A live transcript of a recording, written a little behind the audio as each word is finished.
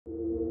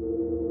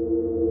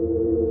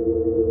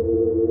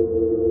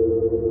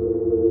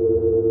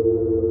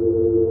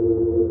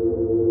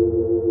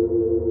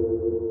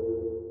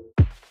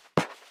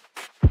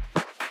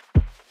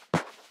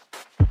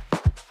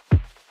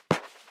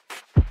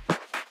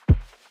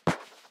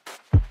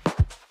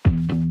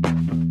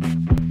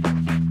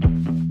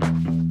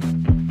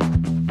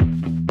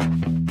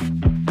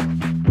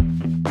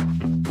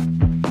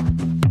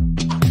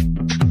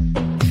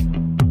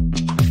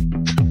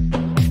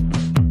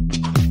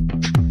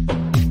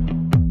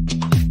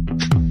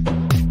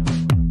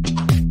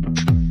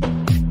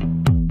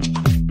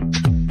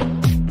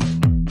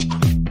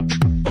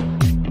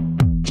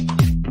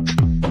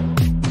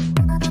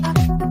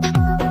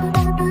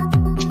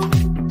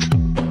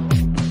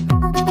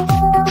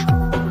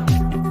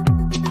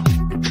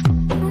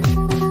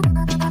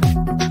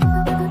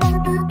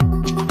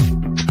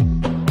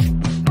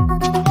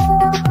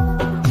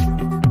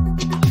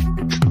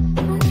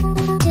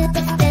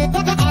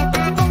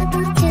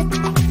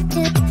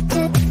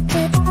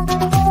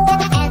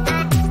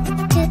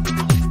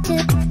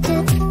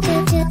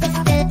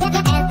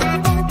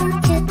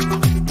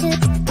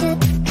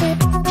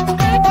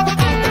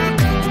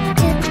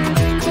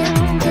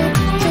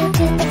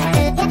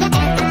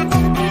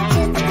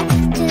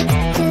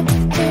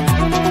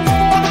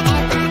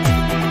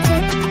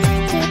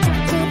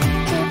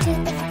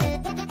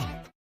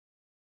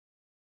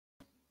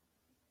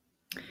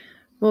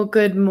Well,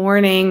 good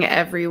morning,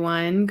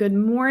 everyone. Good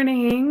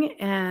morning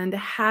and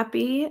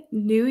happy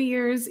New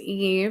Year's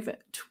Eve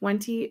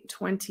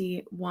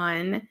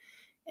 2021.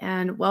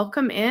 And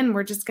welcome in.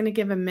 We're just going to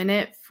give a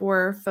minute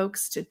for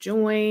folks to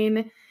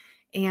join.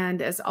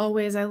 And as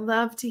always, I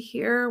love to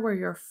hear where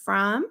you're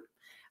from.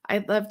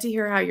 I'd love to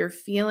hear how you're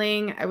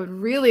feeling. I would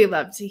really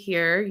love to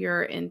hear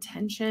your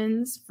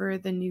intentions for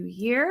the new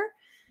year.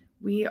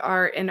 We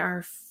are in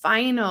our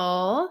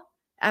final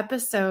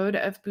episode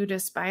of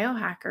Buddhist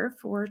Biohacker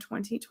for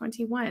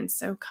 2021.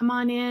 So come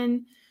on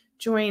in,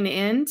 join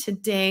in.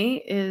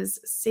 Today is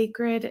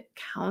Sacred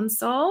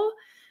Council.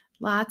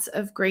 Lots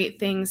of great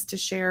things to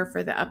share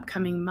for the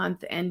upcoming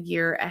month and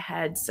year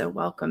ahead. So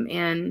welcome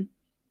in.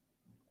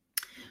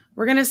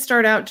 We're going to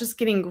start out just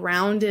getting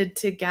grounded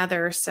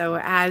together. So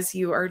as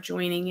you are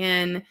joining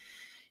in,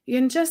 you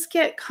can just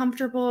get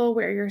comfortable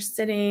where you're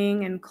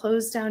sitting and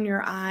close down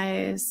your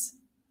eyes.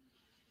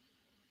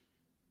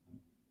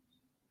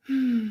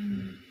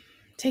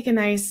 Take a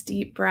nice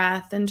deep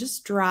breath and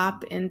just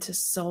drop into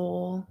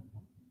soul.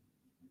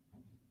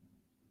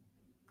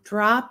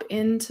 Drop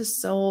into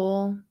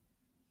soul.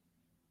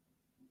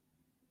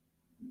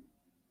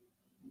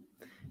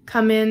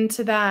 Come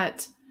into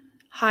that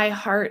high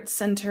heart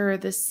center,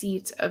 the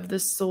seat of the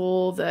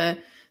soul, the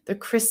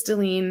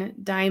crystalline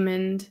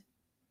diamond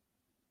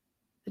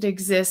that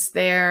exists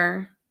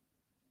there.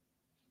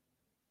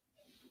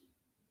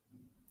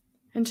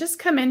 And just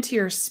come into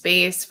your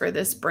space for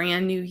this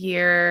brand new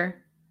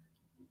year.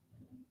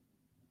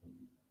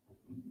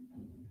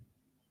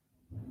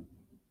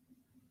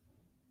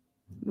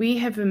 We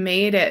have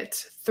made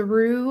it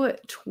through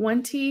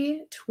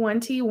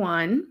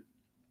 2021,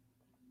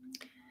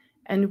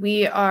 and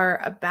we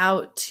are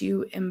about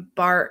to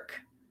embark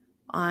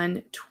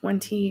on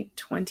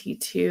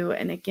 2022.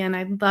 And again,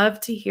 I'd love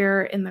to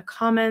hear in the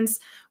comments,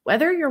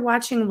 whether you're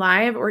watching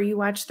live or you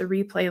watch the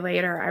replay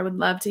later, I would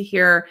love to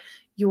hear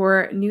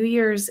your New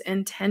Year's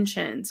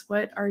intentions.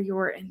 What are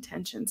your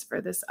intentions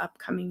for this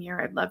upcoming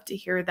year? I'd love to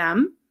hear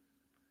them.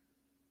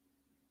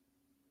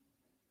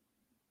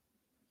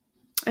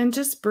 And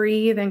just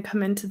breathe and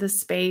come into the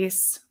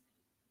space.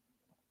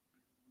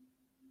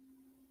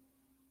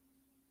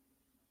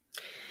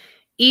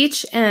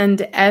 Each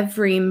and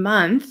every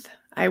month,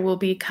 I will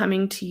be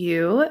coming to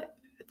you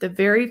the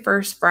very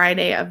first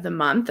Friday of the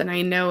month. And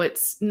I know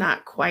it's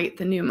not quite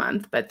the new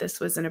month, but this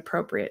was an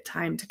appropriate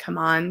time to come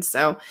on.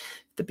 So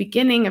the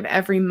beginning of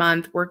every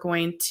month, we're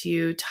going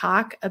to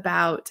talk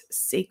about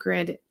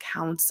Sacred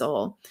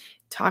Council,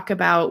 talk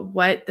about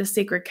what the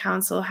Sacred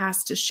Council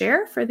has to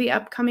share for the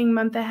upcoming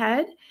month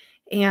ahead,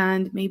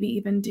 and maybe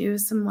even do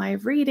some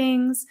live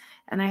readings.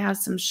 And I have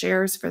some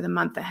shares for the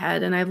month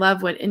ahead. And I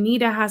love what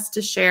Anita has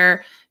to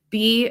share.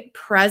 Be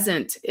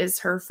present is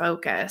her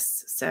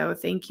focus. So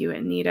thank you,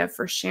 Anita,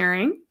 for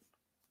sharing.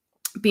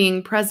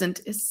 Being present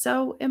is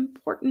so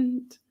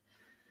important.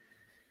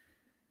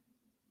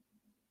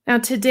 Now,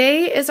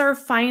 today is our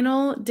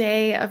final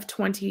day of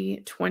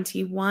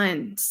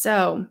 2021.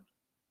 So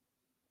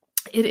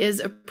it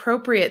is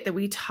appropriate that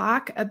we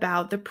talk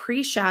about the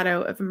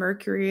pre-shadow of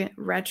Mercury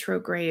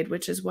retrograde,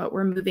 which is what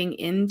we're moving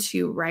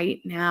into right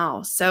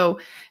now. So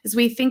as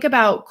we think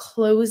about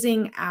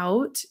closing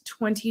out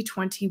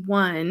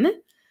 2021,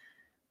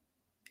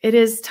 it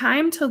is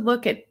time to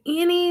look at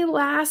any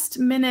last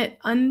minute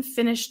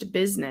unfinished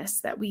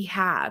business that we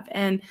have.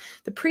 And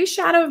the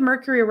pre-shadow of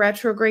Mercury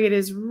retrograde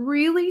is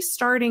really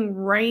starting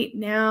right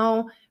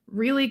now,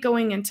 really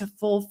going into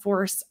full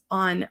force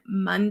on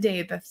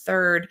Monday the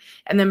 3rd.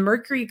 And then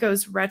Mercury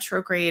goes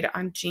retrograde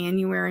on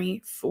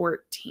January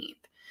 14th.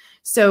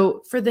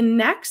 So for the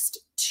next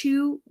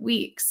 2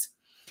 weeks,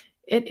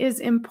 it is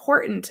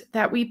important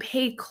that we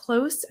pay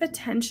close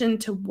attention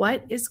to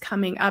what is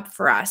coming up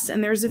for us.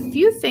 And there's a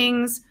few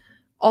things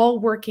all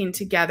working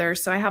together.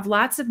 So I have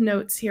lots of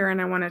notes here,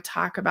 and I want to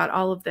talk about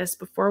all of this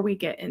before we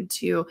get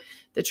into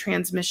the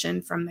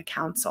transmission from the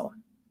council.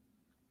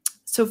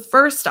 So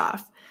first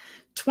off,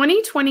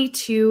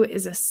 2022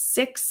 is a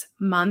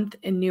 6-month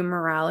in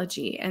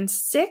numerology, and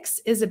 6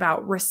 is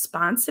about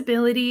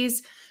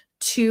responsibilities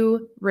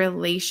to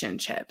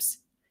relationships.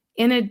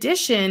 In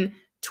addition,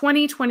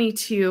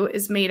 2022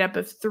 is made up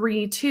of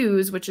 3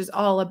 2s, which is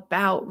all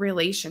about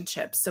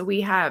relationships. So we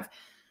have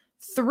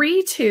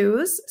 3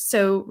 2s,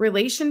 so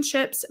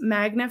relationships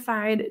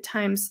magnified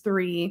times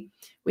 3.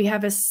 We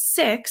have a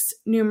 6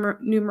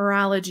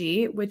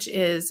 numerology, which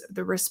is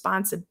the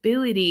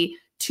responsibility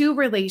to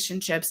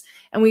relationships.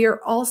 And we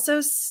are also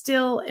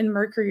still in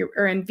Mercury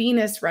or in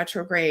Venus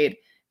retrograde.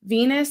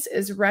 Venus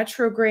is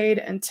retrograde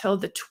until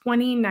the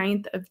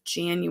 29th of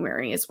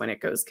January is when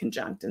it goes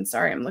conjunct. And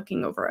sorry, I'm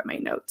looking over at my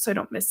notes so I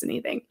don't miss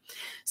anything.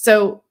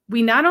 So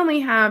we not only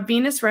have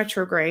Venus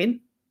retrograde,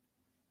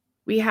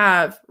 we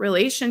have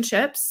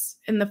relationships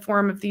in the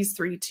form of these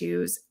 3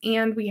 2s,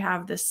 and we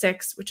have the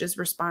 6, which is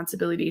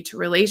responsibility to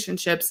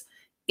relationships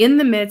in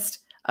the midst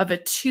of a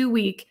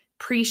 2-week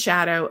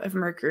pre-shadow of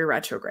Mercury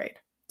retrograde.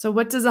 So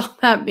what does all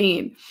that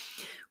mean?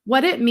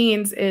 What it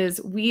means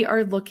is we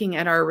are looking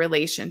at our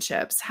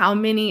relationships. How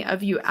many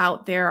of you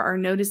out there are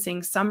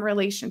noticing some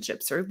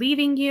relationships are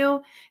leaving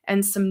you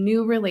and some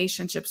new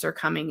relationships are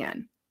coming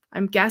in?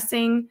 I'm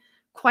guessing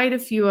quite a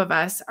few of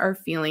us are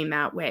feeling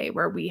that way,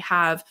 where we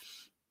have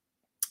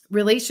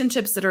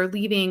relationships that are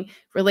leaving,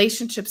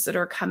 relationships that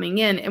are coming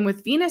in. And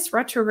with Venus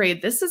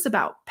retrograde, this is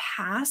about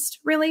past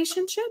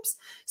relationships.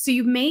 So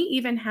you may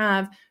even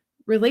have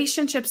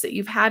relationships that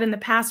you've had in the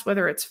past,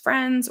 whether it's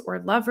friends or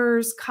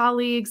lovers,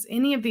 colleagues,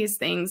 any of these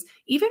things,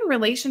 even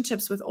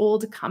relationships with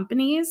old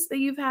companies that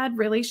you've had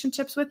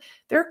relationships with,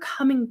 they're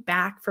coming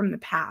back from the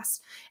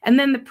past. And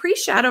then the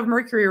pre-shadow of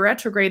Mercury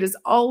retrograde is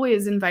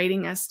always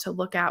inviting us to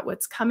look at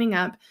what's coming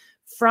up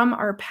from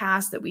our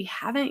past that we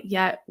haven't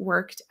yet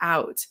worked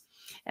out.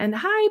 And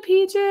hi,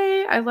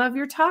 PJ. I love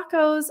your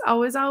tacos.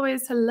 Always,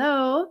 always.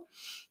 Hello.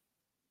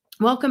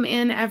 Welcome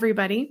in,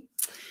 everybody.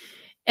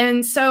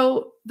 And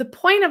so the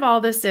point of all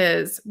this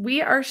is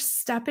we are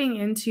stepping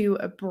into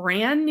a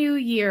brand new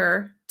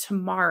year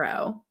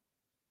tomorrow.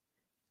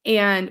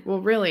 And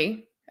well,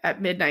 really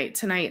at midnight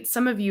tonight.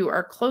 Some of you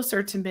are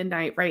closer to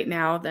midnight right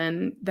now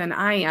than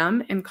I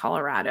am in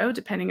Colorado,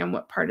 depending on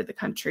what part of the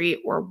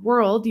country or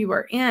world you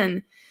are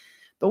in.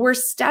 But we're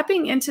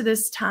stepping into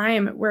this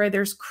time where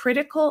there's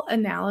critical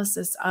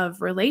analysis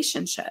of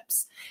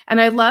relationships. And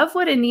I love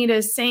what Anita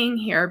is saying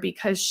here,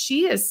 because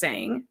she is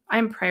saying,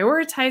 I'm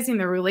prioritizing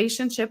the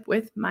relationship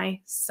with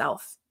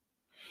myself.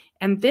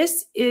 And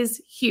this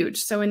is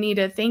huge. So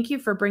Anita, thank you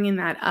for bringing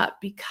that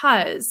up,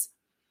 because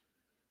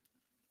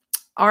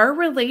our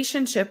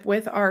relationship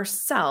with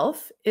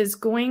ourself is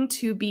going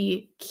to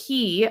be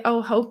key.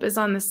 Oh, Hope is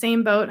on the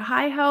same boat.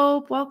 Hi,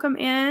 Hope. Welcome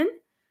in.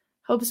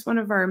 Hope's one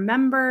of our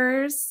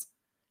members.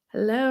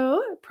 Hello,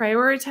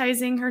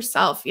 prioritizing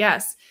herself.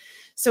 Yes.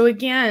 So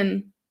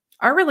again,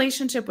 our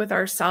relationship with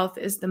ourself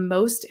is the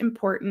most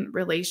important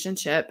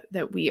relationship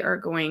that we are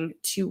going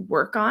to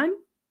work on,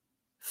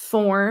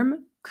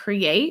 form,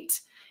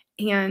 create,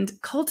 and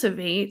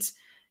cultivate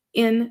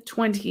in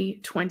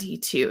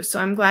 2022. So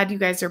I'm glad you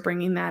guys are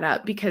bringing that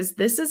up, because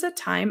this is a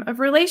time of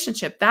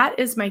relationship. That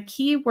is my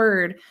key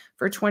word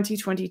for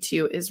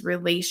 2022 is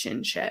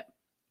relationship.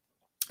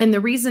 And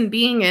the reason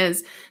being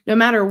is no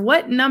matter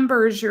what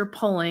numbers you're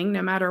pulling,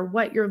 no matter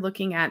what you're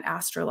looking at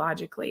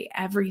astrologically,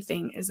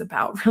 everything is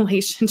about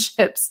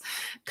relationships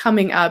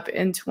coming up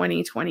in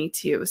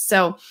 2022.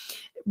 So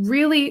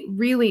really,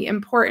 really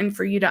important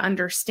for you to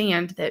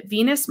understand that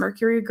Venus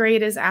Mercury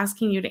is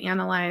asking you to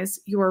analyze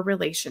your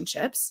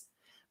relationships.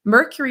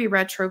 Mercury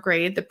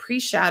retrograde, the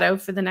pre-shadow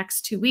for the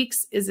next 2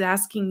 weeks, is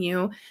asking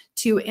you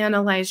to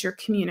analyze your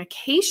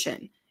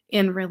communication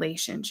in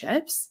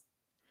relationships.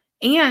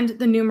 And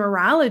the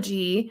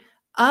numerology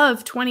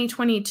of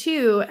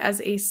 2022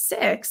 as a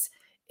 6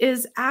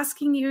 is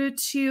asking you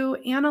to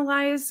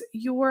analyze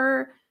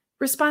your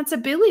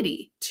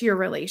responsibility to your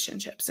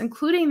relationships,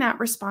 including that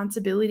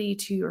responsibility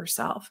to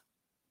yourself.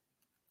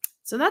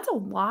 So that's a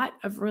lot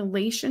of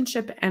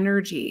relationship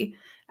energy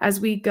as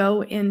we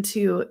go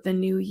into the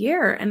new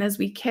year. And as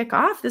we kick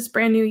off this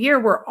brand new year,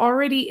 we're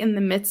already in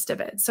the midst of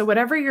it. So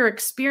whatever you're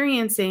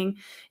experiencing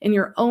in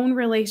your own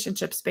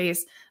relationship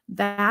space,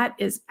 that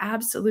is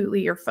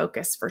absolutely your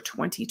focus for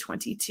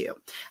 2022.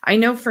 I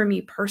know for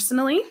me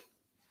personally,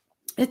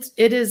 it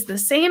is the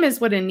same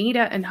as what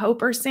Anita and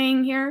Hope are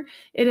saying here.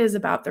 It is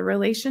about the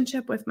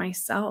relationship with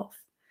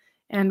myself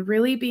and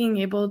really being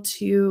able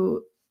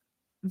to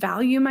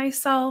value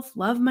myself,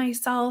 love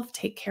myself,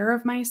 take care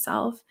of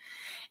myself.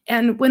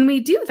 And when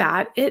we do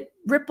that, it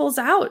ripples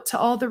out to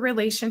all the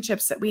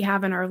relationships that we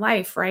have in our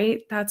life,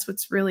 right? That's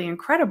what's really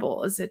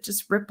incredible, is it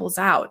just ripples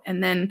out.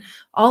 And then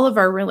all of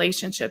our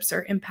relationships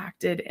are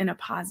impacted in a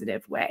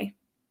positive way.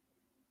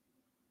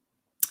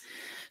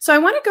 So I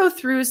want to go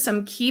through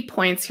some key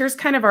points. Here's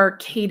kind of our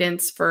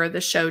cadence for the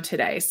show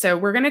today. So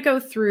we're going to go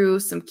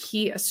through some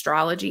key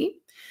astrology.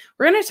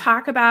 We're going to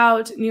talk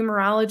about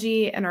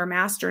numerology and our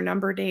master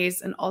number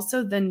days, and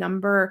also the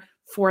number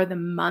for the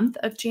month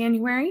of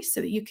January,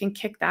 so that you can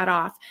kick that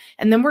off.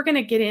 And then we're going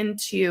to get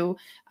into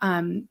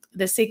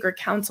the Sacred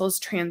Council's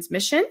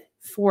transmission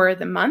for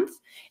the month.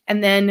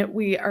 And then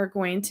we are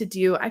going to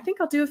do, I think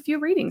I'll do a few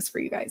readings for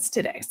you guys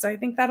today. So I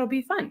think that'll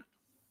be fun.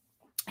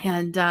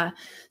 And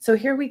so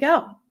here we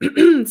go.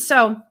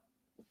 So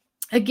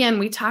again,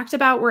 we talked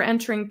about we're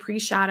entering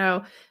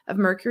pre-shadow of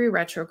Mercury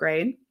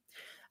retrograde.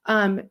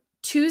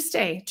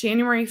 Tuesday,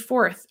 January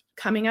 4th,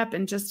 coming up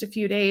in just a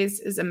few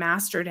days, is a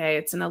master day.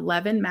 It's an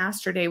 11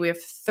 master day. We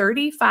have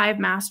 35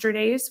 master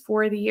days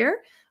for the year.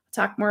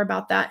 I'll talk more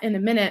about that in a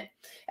minute.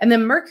 And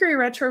then Mercury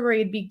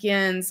retrograde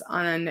begins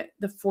on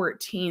the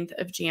 14th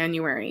of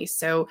January.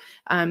 So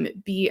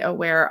be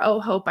aware.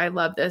 Oh, Hope, I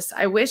love this.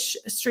 I wish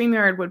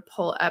StreamYard would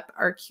pull up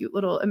our cute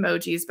little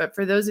emojis. But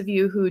for those of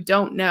you who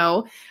don't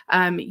know,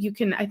 you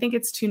can, I think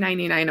it's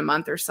 $2.99 a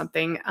month or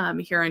something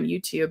here on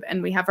YouTube.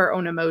 And we have our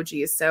own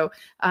emojis. So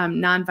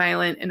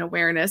nonviolent and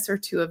awareness are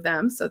two of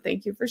them. So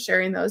thank you for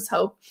sharing those,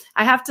 Hope.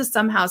 I have to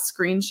somehow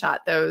screenshot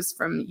those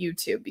from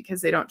YouTube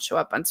because they don't show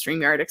up on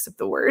StreamYard except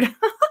the word.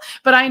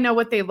 But I know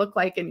what they look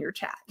like in your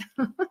chat.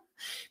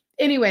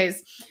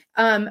 Anyways,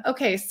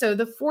 okay, so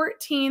the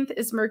 14th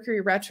is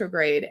Mercury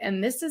retrograde,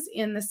 and this is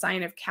in the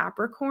sign of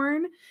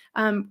Capricorn,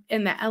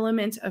 in the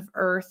element of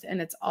Earth, and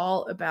it's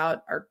all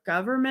about our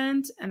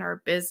government and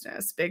our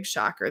business. Big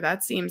shocker.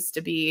 That seems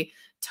to be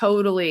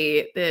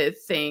totally the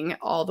thing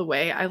all the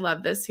way. I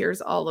love this.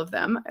 Here's all of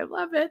them. I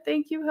love it.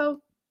 Thank you,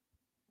 Hope.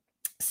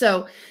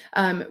 So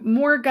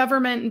more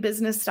government and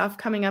business stuff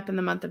coming up in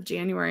the month of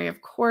January,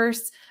 of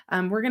course.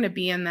 We're going to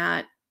be in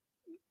that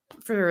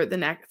for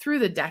through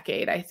the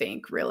decade, I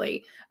think,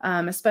 really,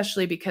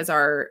 especially because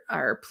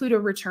our Pluto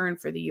return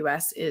for the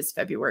US is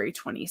February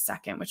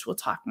 22nd, which we'll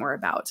talk more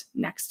about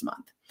next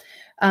month.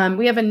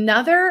 We have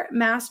another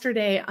Master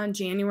Day on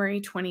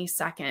January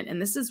 22nd,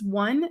 and this is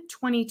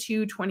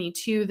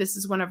 1/22/22. This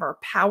is one of our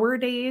power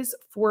days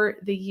for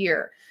the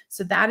year.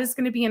 So that is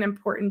going to be an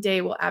important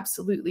day. We'll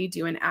absolutely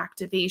do an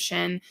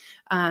activation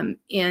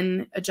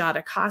in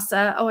Ajata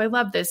Casa. Oh, I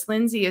love this.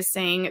 Lindsay is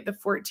saying the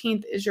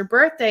 14th is your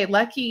birthday.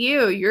 Lucky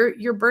you.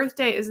 Your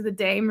birthday is the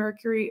day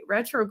Mercury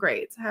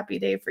retrogrades. Happy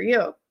day for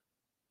you.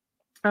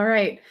 All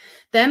right.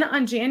 Then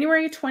on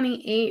January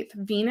 28th,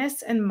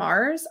 Venus and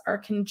Mars are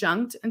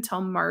conjunct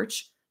until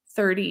March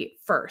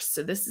 31st.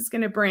 So this is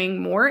going to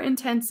bring more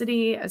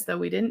intensity, as though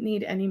we didn't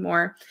need any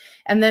more.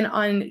 And then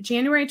on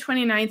January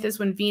 29th is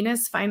when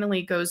Venus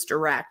finally goes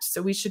direct.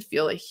 So we should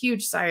feel a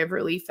huge sigh of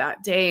relief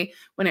that day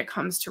when it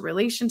comes to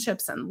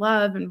relationships and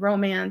love and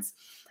romance.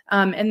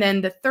 And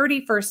then the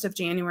 31st of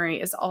January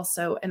is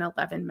also an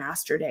 11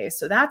 Master Day.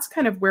 So that's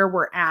kind of where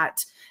we're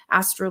at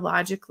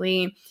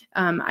astrologically.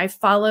 I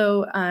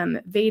follow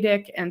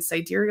Vedic and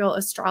sidereal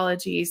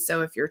astrology.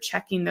 So if you're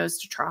checking those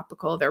to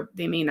tropical,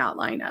 they may not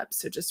line up.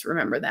 So just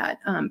remember that.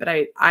 But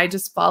I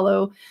just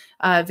follow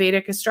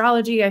Vedic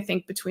astrology. I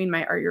think between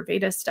my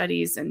Ayurveda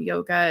studies and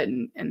yoga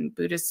and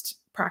Buddhist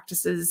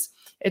practices,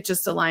 it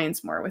just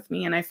aligns more with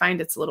me. And I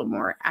find it's a little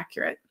more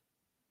accurate.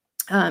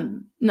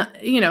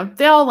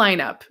 They all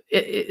line up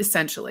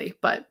essentially,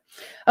 but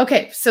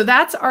okay. So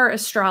that's our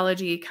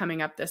astrology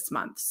coming up this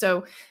month.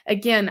 So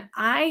again,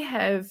 I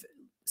have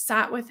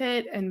sat with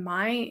it and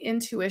my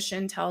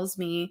intuition tells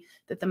me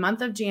that the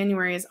month of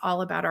January is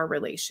all about our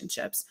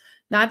relationships,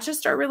 not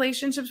just our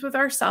relationships with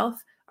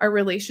ourselves, our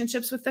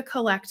relationships with the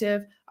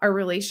collective, our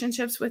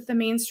relationships with the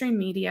mainstream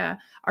media,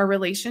 our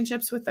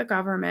relationships with the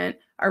government,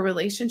 our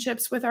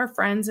relationships with our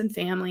friends and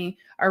family,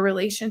 our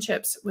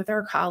relationships with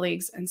our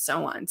colleagues, and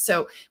so on.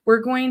 So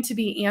we're going to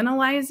be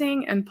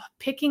analyzing and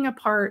picking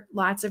apart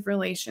lots of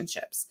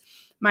relationships.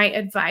 My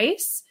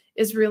advice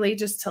is really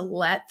just to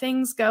let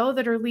things go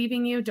that are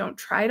leaving you. Don't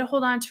try to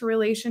hold on to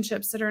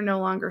relationships that are no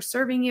longer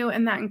serving you.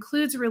 And that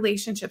includes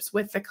relationships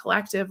with the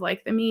collective,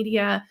 like the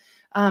media,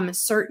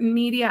 certain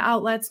media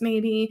outlets,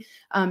 maybe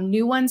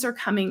new ones are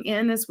coming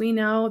in. As we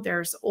know,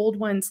 there's old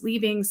ones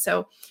leaving.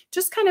 So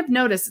just kind of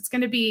notice it's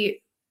going to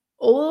be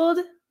old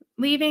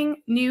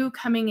leaving, new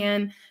coming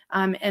in.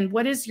 And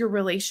what is your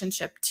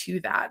relationship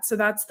to that? So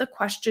that's the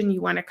question you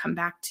want to come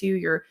back to.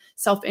 Your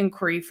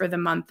self-inquiry for the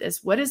month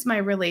is, what is my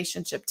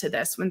relationship to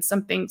this? When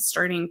something's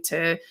starting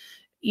to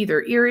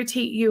either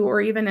irritate you or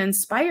even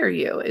inspire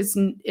you, is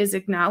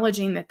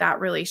acknowledging that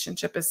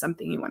relationship is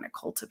something you want to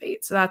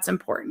cultivate. So that's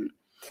important.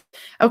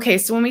 Okay,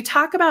 so when we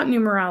talk about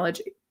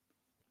numerology,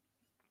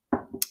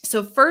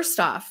 so first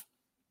off,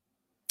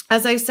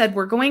 as I said,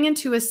 we're going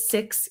into a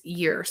 6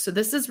 year. So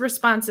this is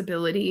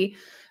responsibility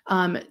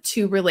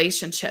to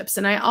relationships.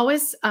 And I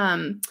always,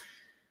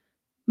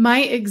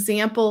 my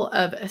example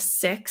of a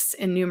 6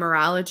 in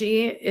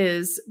numerology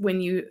is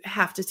when you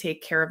have to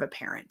take care of a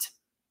parent.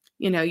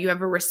 You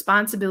have a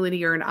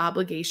responsibility or an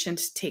obligation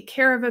to take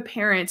care of a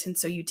parent. And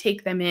so you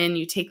take them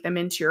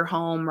into your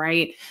home,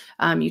 right?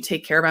 You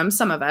take care of them,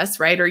 some of us,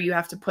 right? Or you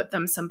have to put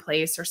them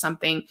someplace or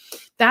something.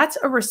 That's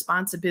a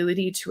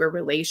responsibility to a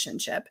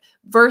relationship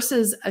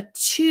versus a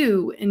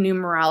 2 in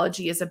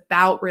numerology is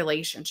about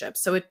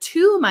relationships. So a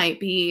 2 might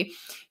be,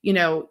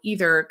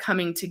 either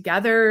coming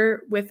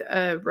together with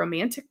a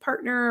romantic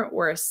partner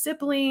or a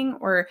sibling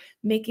or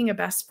making a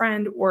best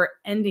friend or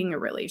ending a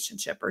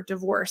relationship or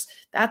divorce.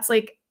 That's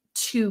like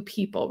 2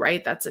 people,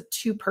 right? That's a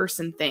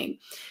 2-person thing.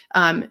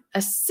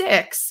 A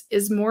 6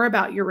 is more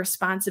about your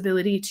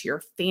responsibility to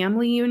your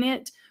family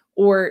unit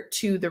or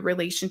to the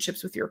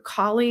relationships with your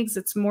colleagues.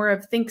 It's more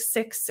of think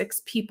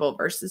 6 people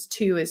versus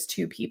 2 is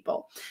 2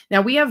 people.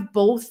 Now we have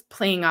both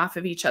playing off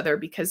of each other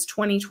because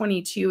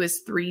 2022 is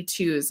 3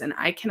 2s. And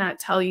I cannot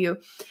tell you,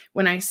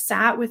 when I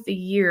sat with the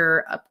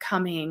year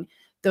upcoming,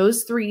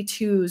 those 3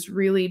 2s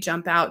really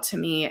jump out to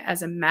me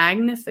as a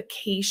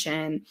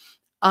magnification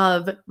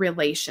of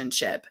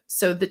relationship.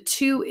 So the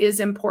 2 is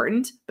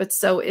important, but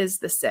so is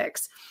the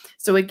 6.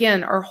 So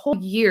again, our whole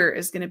year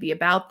is going to be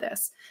about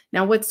this.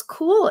 Now, what's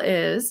cool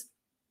is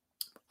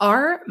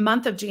our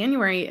month of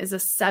January is a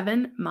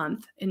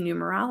 7-month in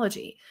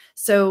numerology.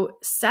 So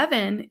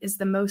 7 is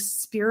the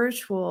most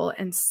spiritual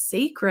and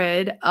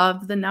sacred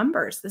of the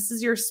numbers. This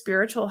is your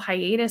spiritual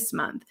hiatus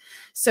month.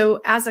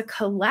 So as a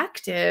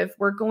collective,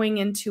 we're going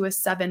into a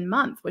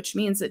 7-month, which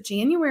means that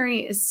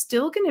January is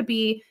still going to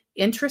be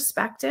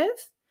introspective.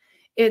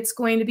 It's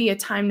going to be a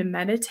time to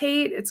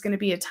meditate. It's going to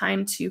be a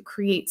time to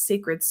create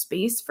sacred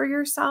space for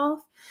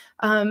yourself.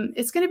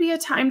 It's going to be a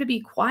time to be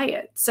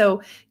quiet.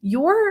 So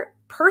your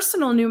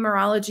personal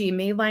numerology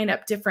may line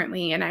up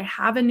differently. And I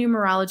have a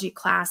numerology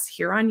class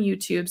here on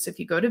YouTube. So if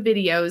you go to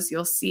videos,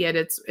 you'll see it.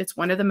 It's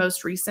one of the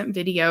most recent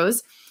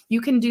videos.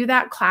 You can do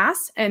that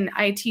class, and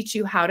I teach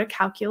you how to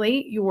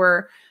calculate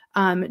your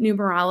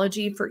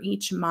numerology for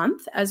each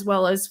month as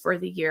well as for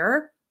the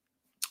year,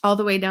 all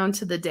the way down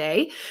to the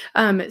day.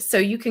 So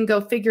you can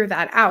go figure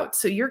that out.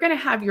 So you're going to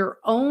have your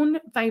own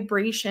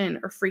vibration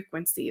or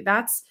frequency.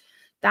 That's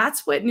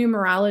what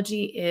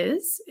numerology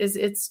is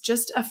it's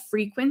just a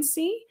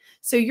frequency.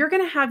 So you're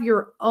going to have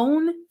your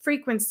own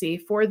frequency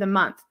for the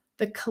month.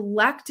 The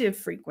collective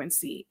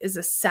frequency is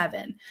a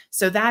 7.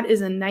 So that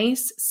is a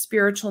nice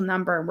spiritual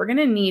number. And we're going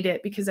to need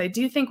it because I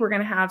do think we're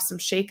going to have some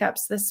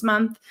shakeups this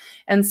month.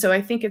 And so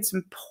I think it's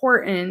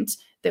important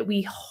that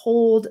we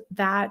hold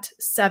that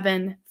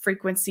 7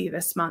 frequency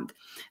this month.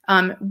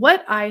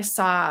 What I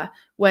saw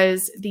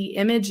was the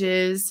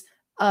images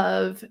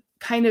of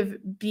kind of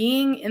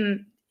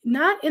being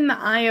not in the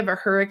eye of a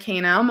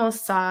hurricane. I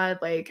almost saw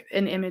like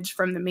an image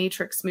from the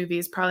Matrix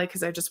movies, probably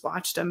because I just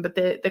watched them. But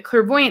the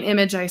clairvoyant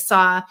image I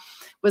saw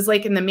was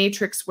like in the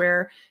Matrix,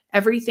 where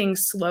everything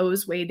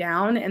slows way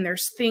down and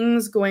there's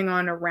things going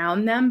on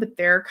around them, but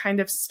they're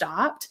kind of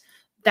stopped.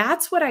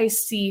 That's what I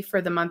see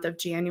for the month of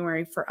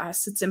January for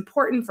us. It's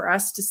important for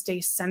us to stay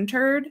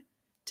centered,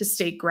 to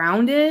stay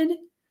grounded,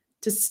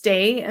 to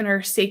stay in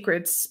our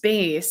sacred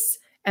space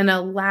and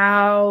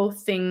allow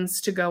things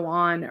to go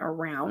on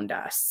around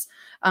us.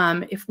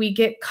 If we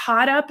get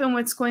caught up in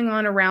what's going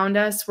on around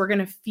us, we're going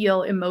to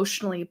feel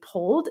emotionally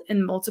pulled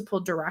in multiple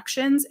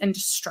directions and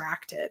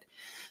distracted.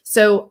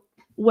 So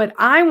what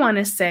I want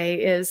to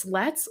say is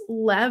let's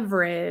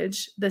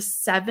leverage the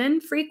 7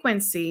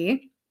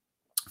 frequency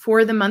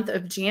for the month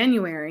of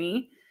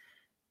January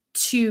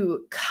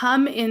to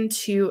come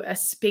into a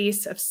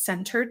space of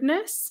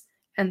centeredness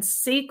and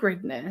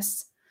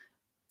sacredness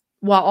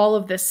while all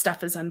of this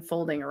stuff is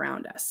unfolding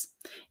around us.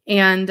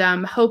 And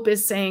Hope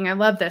is saying, I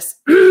love this.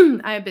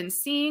 I have been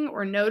seeing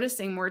or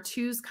noticing more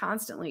 2s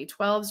constantly,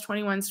 12s,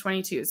 21s,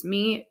 22s.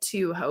 Me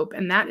too, Hope.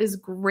 And that is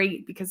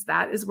great because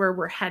that is where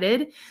we're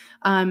headed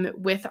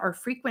with our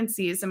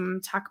frequencies. And I'm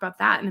going to talk about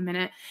that in a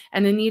minute.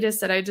 And Anita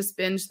said, I just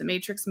binged the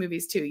Matrix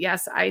movies too.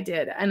 Yes, I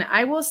did. And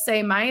I will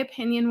say my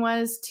opinion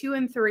was 2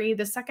 and 3,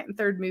 the second and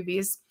third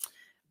movies,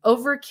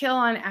 overkill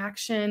on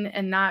action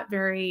and not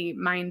very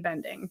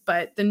mind-bending.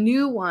 But the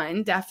new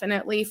one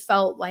definitely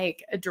felt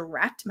like a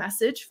direct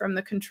message from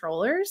the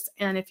controllers.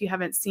 And if you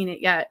haven't seen it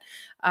yet,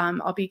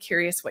 I'll be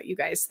curious what you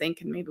guys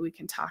think, and maybe we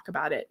can talk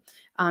about it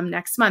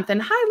next month.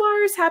 And hi,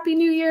 Lars. Happy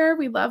New Year.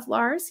 We love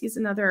Lars. He's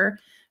another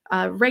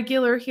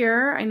regular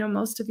here. I know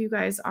most of you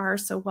guys are,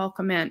 so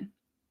welcome in.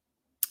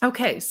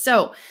 Okay,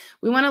 so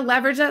we want to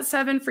leverage that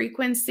 7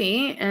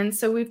 frequency. And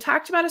so we've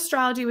talked about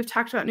astrology, we've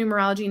talked about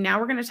numerology. Now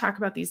we're going to talk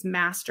about these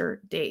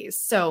master days.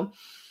 So,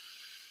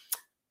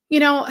 you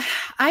know,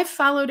 I've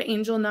followed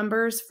angel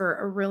numbers for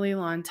a really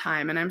long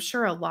time, and I'm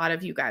sure a lot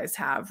of you guys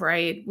have,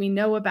 right? We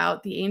know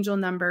about the angel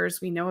numbers.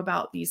 We know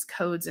about these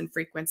codes and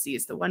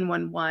frequencies, the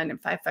 111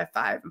 and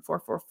 555 and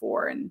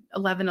 444 and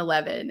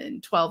 1111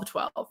 and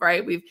 1212,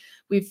 right?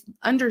 We've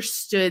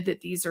understood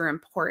that these are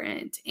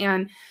important.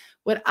 And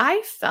what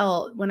I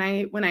felt when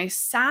I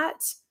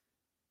sat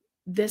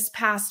this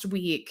past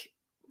week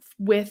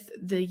with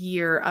the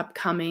year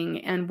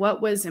upcoming and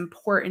what was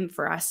important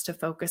for us to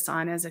focus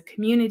on as a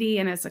community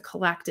and as a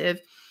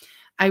collective,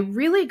 I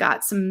really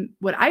got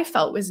what I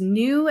felt was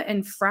new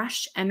and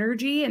fresh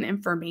energy and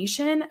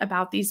information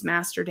about these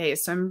master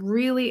days. So I'm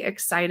really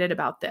excited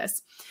about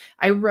this.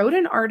 I wrote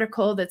an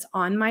article that's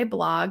on my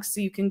blog,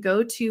 so you can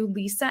go to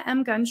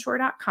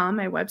lisamgunshore.com.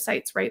 My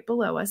website's right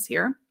below us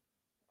here.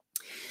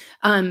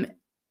 And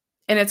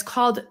it's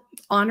called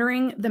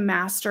Honoring the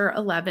Master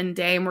 11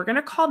 Day. And we're going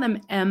to call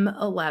them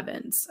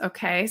M11s.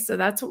 Okay. So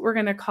that's what we're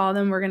going to call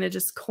them. We're going to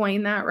just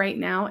coin that right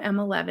now,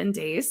 M11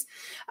 days.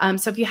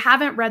 So if you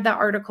haven't read that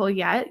article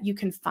yet, you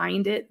can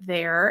find it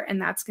there.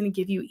 And that's going to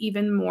give you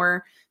even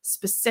more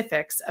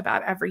specifics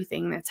about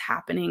everything that's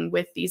happening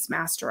with these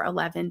Master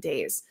 11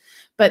 days.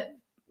 But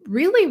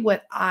really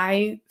what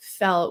I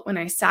felt when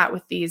I sat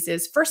with these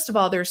is, first of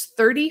all, there's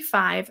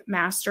 35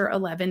 Master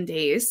 11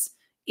 days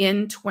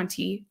in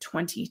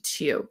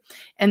 2022.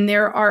 And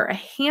there are a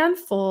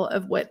handful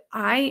of what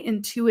I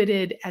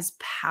intuited as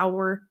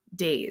power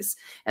days.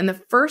 And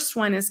the first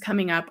one is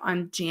coming up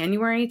on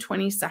January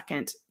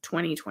 22nd,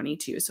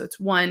 2022. So it's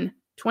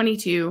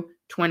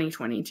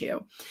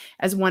 1/22/2022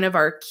 as one of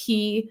our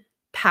key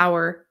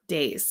power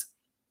days.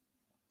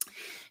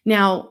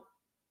 Now,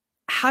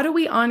 how do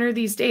we honor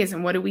these days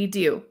and what do we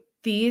do?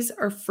 These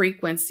are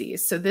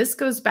frequencies. So this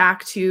goes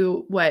back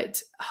to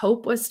what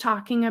Hope was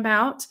talking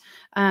about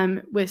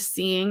with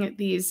seeing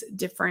these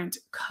different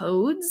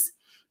codes.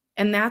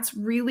 And that's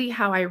really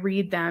how I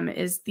read them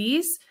is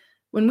these,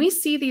 when we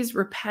see these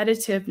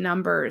repetitive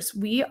numbers,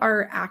 we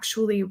are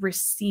actually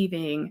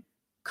receiving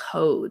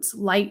codes,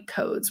 light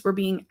codes. We're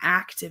being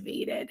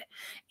activated.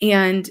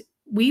 And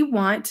we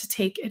want to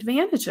take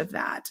advantage of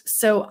that.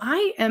 So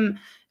I am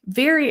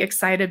very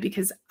excited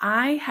because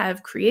I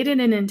have created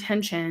an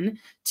intention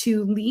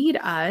to lead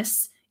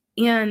us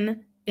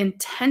in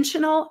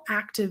intentional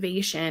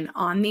activation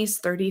on these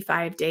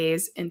 35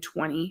 days in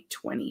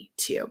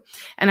 2022.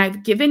 And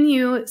I've given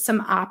you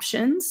some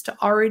options to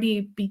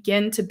already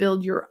begin to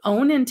build your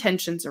own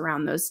intentions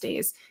around those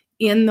days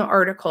in the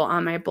article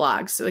on my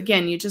blog. So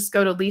again, you just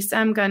go to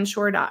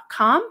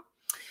lisamgunshore.com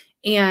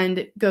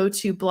and go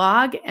to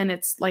blog, and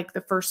it's like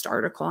the first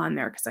article on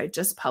there because I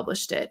just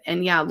published it.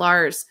 And yeah,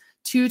 Lars,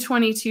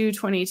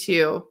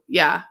 2/22/22.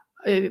 Yeah,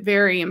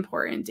 very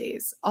important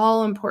days,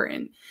 all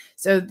important.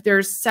 So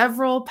there's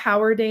several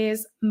power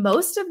days.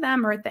 Most of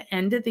them are at the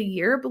end of the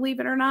year, believe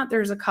it or not.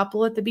 There's a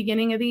couple at the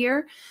beginning of the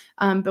year,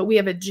 but we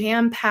have a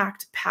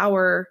jam-packed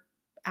power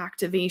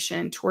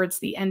activation towards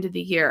the end of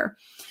the year.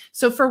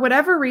 So for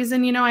whatever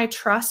reason, I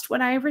trust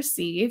what I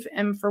receive.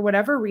 And for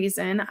whatever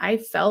reason, I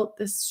felt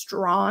this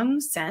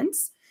strong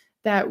sense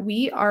that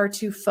we are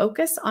to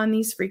focus on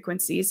these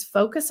frequencies,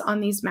 focus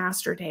on these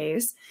master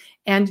days,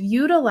 and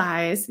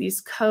utilize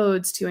these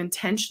codes to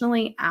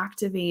intentionally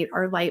activate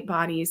our light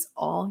bodies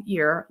all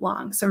year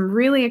long. So I'm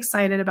really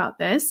excited about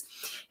this.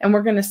 And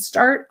we're going to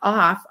start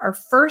off, our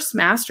first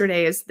master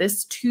day is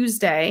this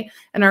Tuesday,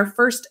 and our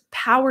first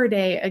power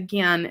day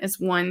again is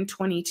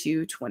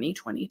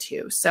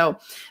 1/22/2022. So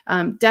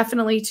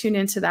definitely tune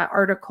into that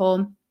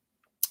article.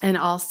 And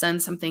I'll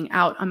send something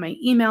out on my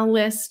email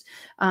list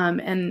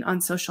and on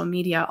social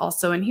media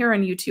also, and here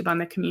on YouTube on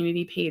the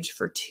community page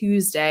for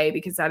Tuesday,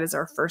 because that is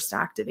our first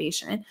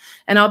activation.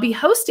 And I'll be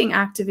hosting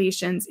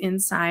activations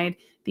inside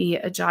the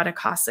Ajata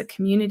Casa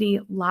community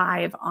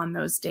live on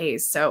those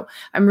days. So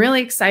I'm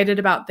really excited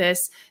about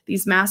this.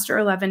 These Master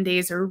 11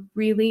 days are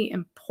really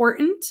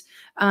important,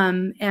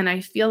 and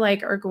I feel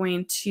like are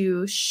going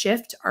to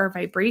shift our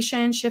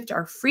vibration, shift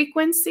our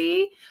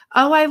frequency.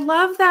 Oh, I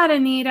love that,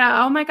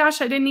 Anita. Oh my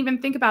gosh, I didn't even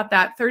think about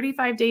that.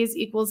 35 days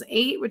equals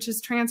 8, which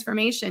is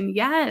transformation.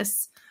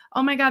 Yes.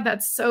 Oh my God,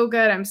 that's so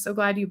good. I'm so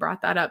glad you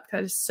brought that up.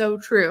 That is so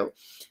true.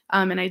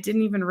 And I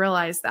didn't even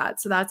realize that.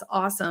 So that's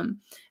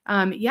awesome.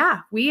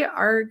 Yeah, we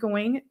are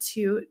going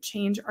to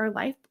change our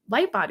light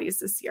bodies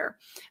this year.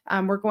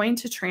 We're going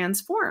to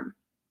transform.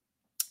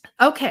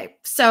 Okay,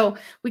 so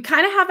we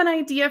kind of have an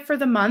idea for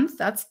the month.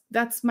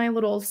 That's my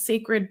little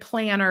sacred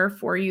planner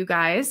for you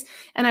guys.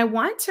 And I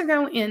want to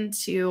go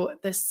into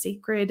the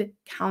Sacred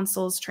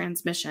Council's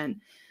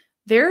transmission.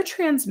 Their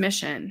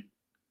transmission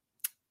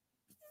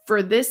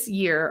for this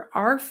year,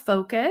 our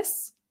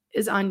focus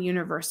is on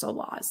universal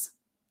laws.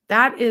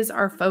 That is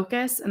our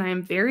focus, and I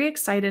am very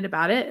excited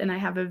about it, and I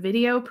have a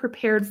video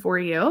prepared for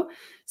you.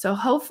 So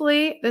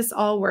hopefully this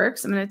all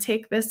works. I'm going to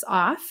take this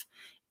off,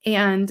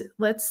 and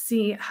let's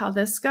see how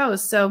this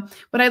goes. So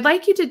what I'd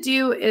like you to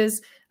do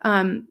is,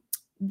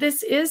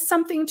 this is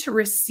something to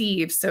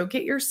receive. So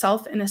get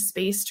yourself in a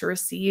space to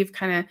receive.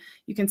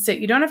 You can sit.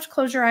 You don't have to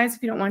close your eyes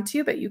if you don't want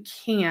to, but you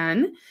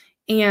can.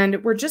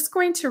 And we're just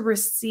going to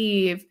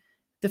receive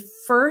the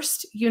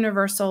first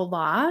universal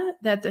law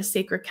that the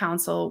Sacred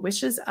Council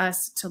wishes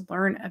us to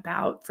learn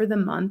about for the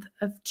month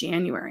of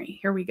January.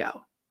 Here we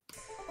go.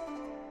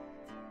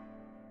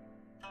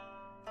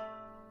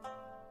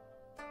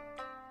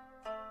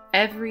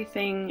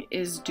 Everything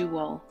is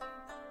dual.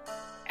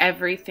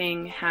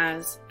 Everything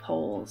has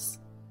poles.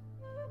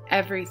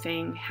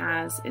 Everything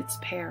has its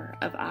pair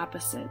of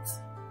opposites.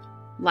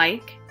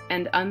 Like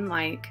and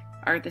unlike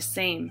are the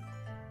same.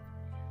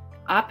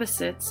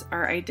 Opposites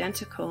are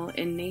identical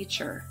in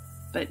nature,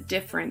 but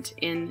different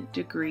in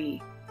degree.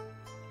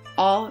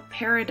 All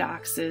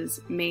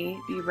paradoxes may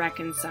be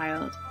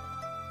reconciled.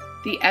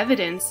 The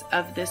evidence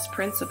of this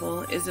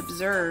principle is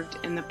observed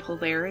in the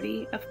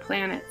polarity of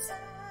planets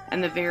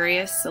and the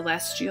various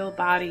celestial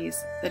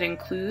bodies that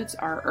includes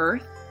our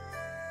Earth,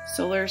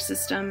 solar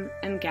system,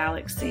 and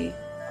galaxy.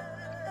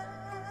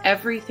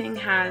 Everything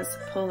has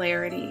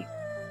polarity.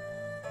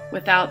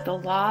 Without the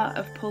law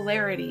of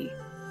polarity,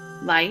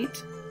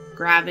 light,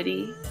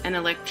 gravity, and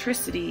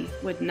electricity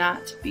would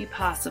not be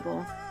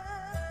possible.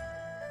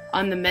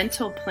 On the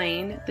mental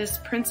plane, this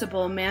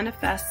principle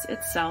manifests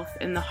itself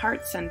in the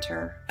heart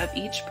center of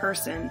each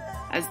person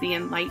as the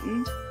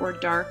enlightened or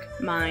dark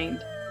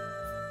mind.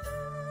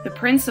 The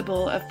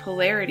principle of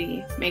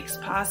polarity makes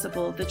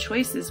possible the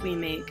choices we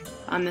make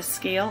on the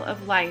scale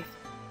of life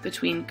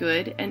between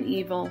good and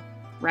evil,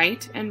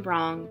 right and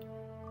wrong,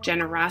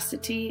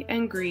 generosity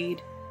and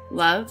greed,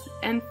 love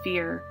and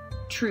fear,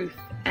 truth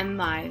and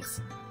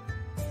lies.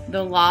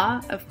 The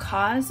law of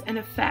cause and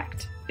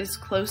effect is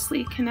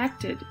closely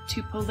connected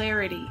to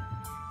polarity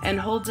and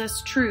holds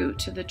us true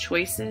to the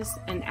choices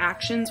and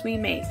actions we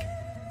make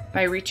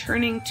by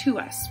returning to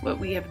us what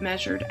we have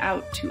measured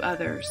out to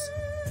others.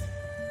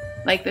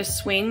 Like the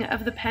swing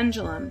of the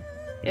pendulum,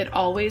 it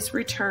always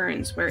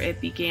returns where it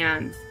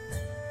began.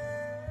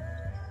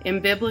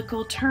 In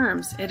biblical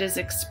terms, it is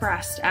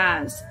expressed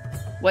as,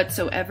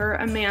 "Whatsoever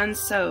a man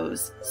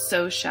sows,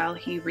 so shall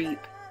he reap.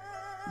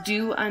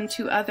 Do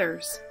unto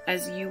others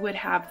as you would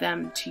have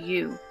them to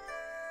you."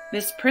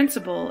 This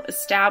principle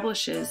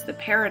establishes the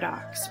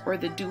paradox or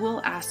the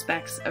dual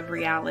aspects of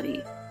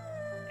reality.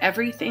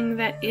 Everything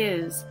that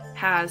is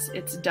has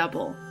its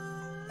double,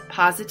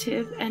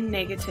 positive and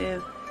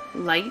negative,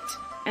 light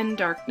and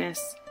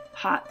darkness,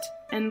 hot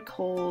and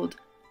cold,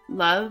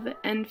 love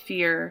and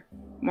fear,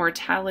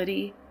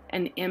 mortality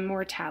and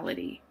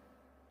immortality.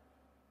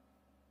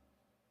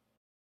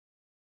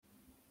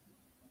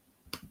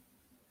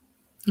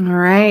 All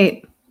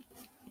right.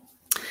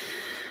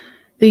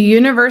 The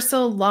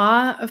universal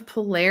law of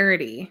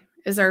polarity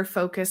is our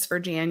focus for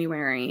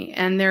January,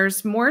 and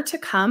there's more to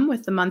come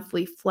with the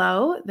monthly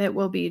flow that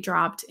will be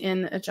dropped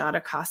in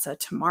Ajata Casa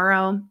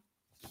tomorrow.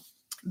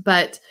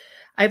 But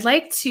I'd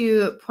like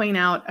to point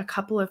out a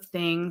couple of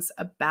things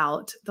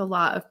about the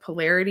law of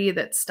polarity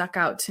that stuck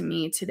out to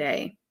me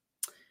today.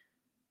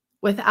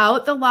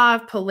 Without the law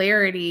of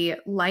polarity,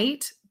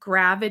 light,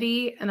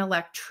 gravity, and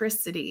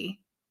electricity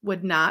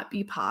would not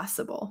be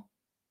possible.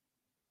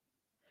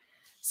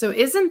 So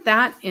isn't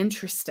that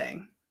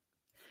interesting?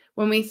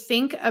 When we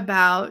think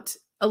about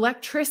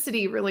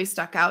electricity, really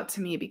stuck out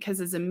to me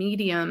because as a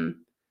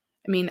medium,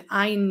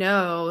 I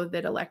know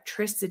that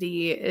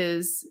electricity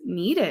is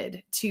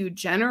needed to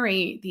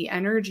generate the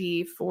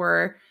energy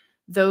for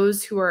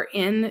those who are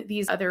in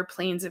these other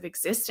planes of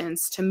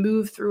existence to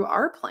move through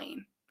our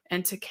plane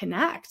and to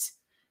connect.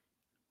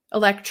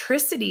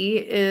 Electricity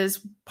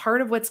is part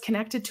of what's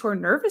connected to our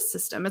nervous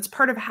system. It's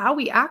part of how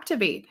we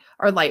activate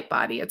our light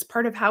body. It's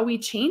part of how we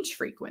change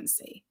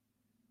frequency.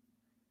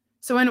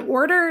 So in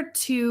order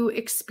to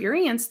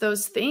experience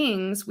those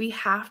things, we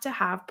have to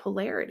have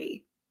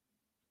polarity.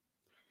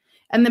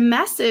 And the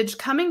message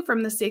coming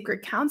from the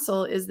Sacred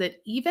Council is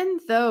that even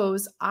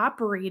those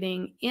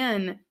operating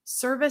in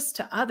service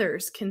to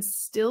others can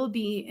still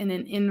be in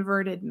an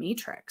inverted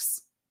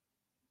matrix.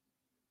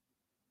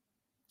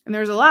 And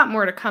there's a lot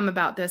more to come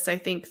about this, I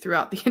think,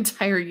 throughout the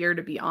entire year,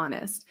 to be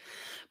honest.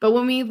 But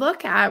when we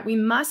look at, we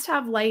must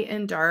have light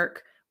and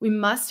dark. We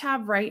must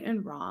have right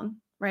and wrong,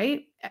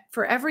 right?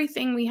 For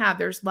everything we have,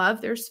 there's love,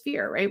 there's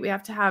fear, right? We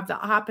have to have the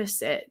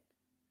opposite.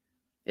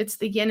 It's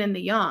the yin and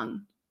the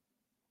yang.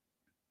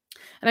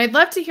 And I'd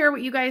love to hear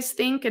what you guys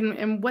think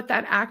and what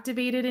that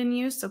activated in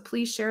you. So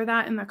please share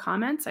that in the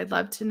comments. I'd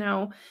love to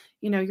know,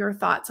 your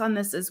thoughts on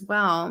this as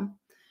well.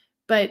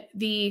 But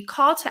the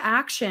call to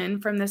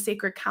action from the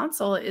Sacred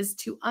Council is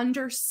to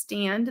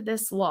understand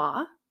this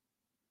law,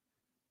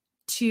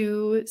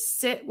 to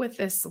sit with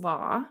this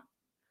law,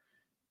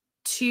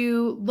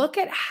 to look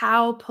at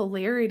how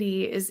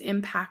polarity is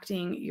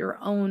impacting your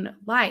own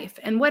life.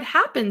 And what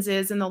happens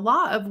is in the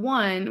law of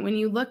one, when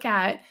you look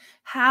at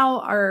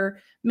how our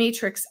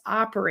matrix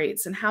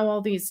operates and how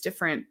all these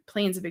different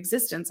planes of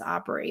existence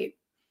operate,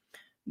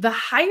 the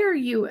higher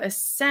you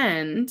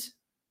ascend,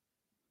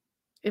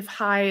 if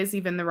high is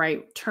even the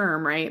right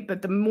term, right?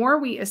 But the more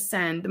we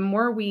ascend, the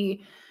more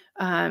we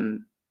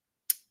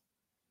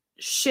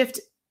shift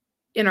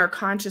in our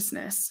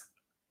consciousness.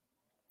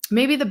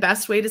 Maybe the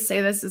best way to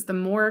say this is the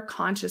more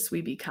conscious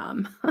we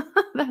become.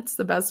 That's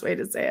the best way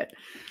to say it.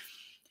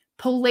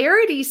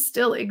 Polarity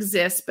still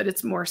exists, but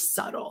it's more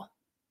subtle.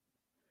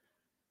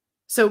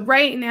 So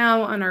right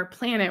now on our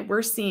planet,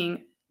 we're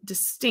seeing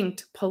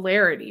distinct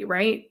polarity,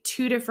 right?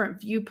 Two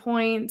different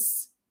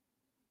viewpoints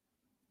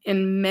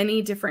in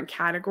many different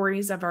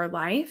categories of our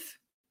life.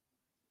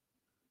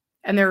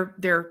 And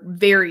they're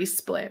very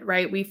split,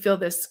 right? We feel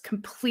this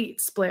complete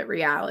split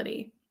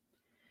reality.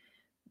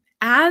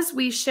 As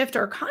we shift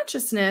our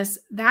consciousness,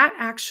 that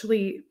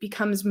actually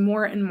becomes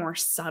more and more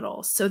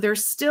subtle. So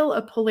there's still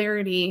a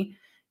polarity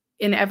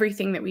in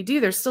everything that we do.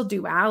 There's still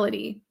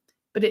duality,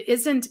 but it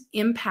isn't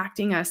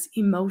impacting us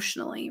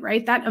emotionally,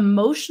 right? That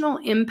emotional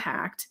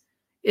impact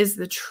is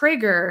the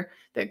trigger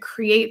that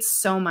creates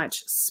so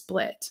much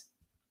split.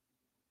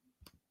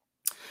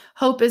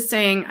 Hope is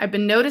saying, I've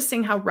been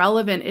noticing how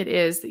relevant it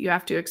is that you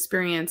have to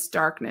experience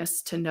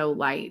darkness to know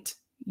light.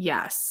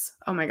 Yes.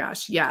 Oh my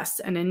gosh. Yes.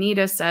 And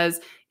Anita says,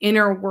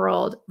 inner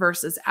world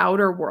versus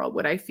outer world,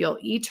 what I feel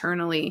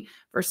eternally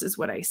versus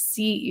what I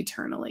see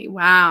eternally.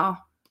 Wow.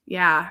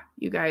 Yeah,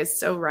 you guys,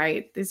 so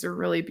right. These are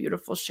really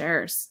beautiful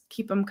shares.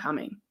 Keep them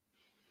coming.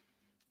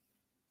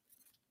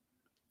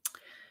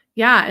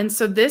 Yeah, and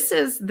so this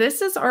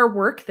is our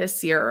work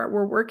this year.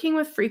 We're working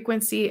with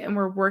frequency and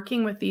we're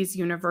working with these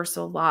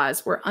universal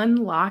laws. We're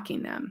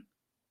unlocking them.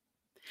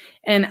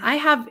 And I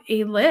have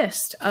a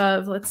list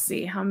of, let's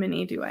see, how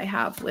many do I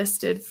have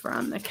listed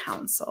from the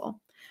council?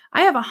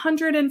 I have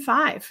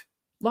 105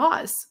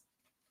 laws.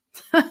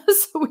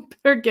 So we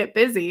better get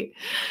busy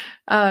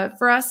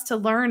for us to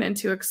learn and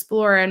to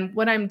explore. And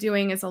what I'm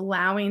doing is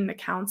allowing the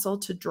council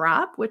to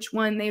drop which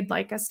one they'd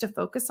like us to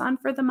focus on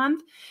for the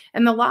month.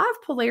 And the law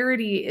of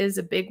polarity is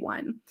a big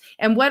one.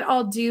 And what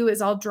I'll do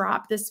is I'll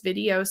drop this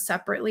video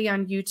separately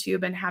on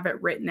YouTube and have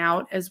it written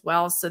out as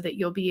well so that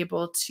you'll be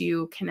able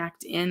to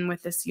connect in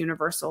with this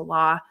universal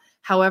law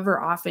however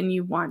often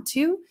you want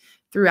to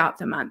throughout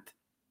the month.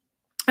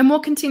 And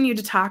we'll continue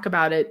to talk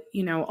about it,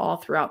 all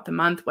throughout the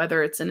month,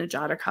 whether it's in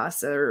Ajata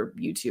Casa or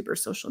YouTube or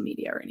social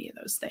media or any of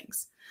those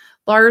things.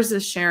 Lars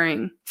is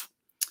sharing,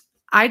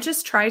 I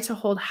just try to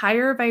hold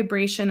higher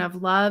vibration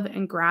of love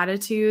and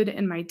gratitude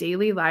in my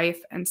daily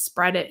life and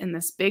spread it in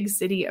this big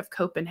city of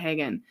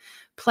Copenhagen.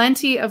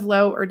 Plenty of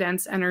low or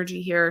dense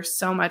energy here,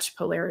 so much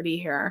polarity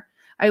here.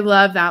 I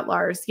love that,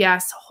 Lars.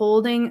 Yes,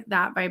 holding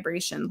that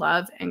vibration,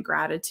 love and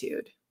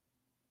gratitude.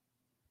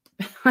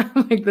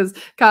 Like this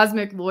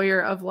cosmic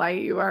lawyer of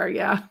light you are.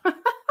 Yeah.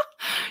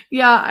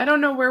 Yeah, I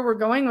don't know where we're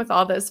going with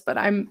all this, but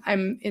I'm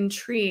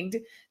intrigued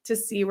to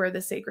see where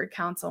the Sacred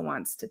Council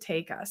wants to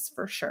take us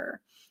for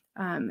sure,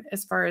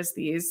 as far as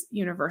these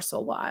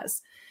universal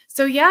laws.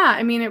 So yeah,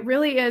 I mean, it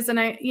really is. And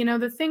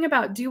the thing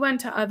about do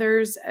unto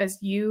others as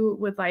you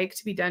would like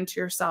to be done to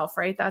yourself,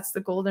 right? That's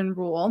the golden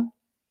rule.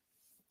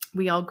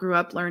 We all grew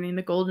up learning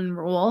the golden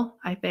rule,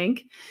 I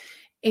think.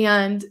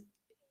 And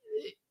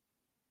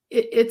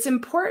it's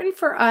important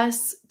for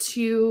us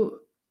to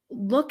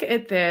look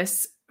at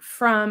this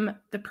from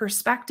the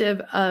perspective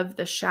of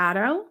the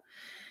shadow,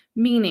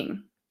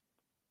 meaning,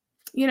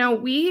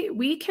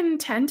 we can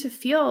tend to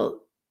feel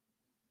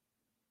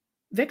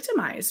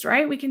victimized,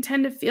 right? We can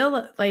tend to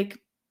feel like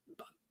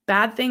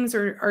bad things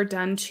are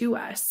done to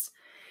us.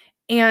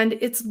 And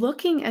it's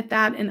looking at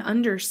that and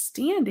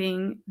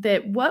understanding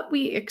that what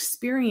we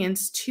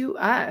experience to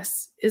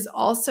us is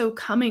also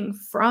coming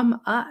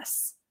from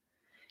us.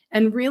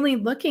 And really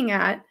looking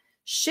at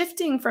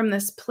shifting from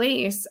this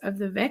place of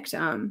the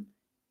victim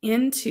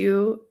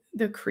into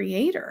the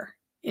creator,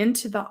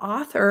 into the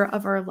author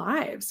of our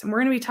lives. And we're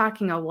going to be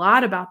talking a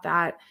lot about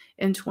that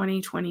in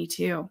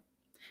 2022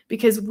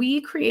 because we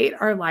create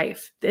our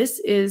life. This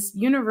is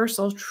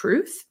universal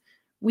truth.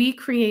 We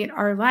create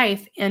our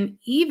life. And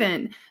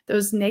even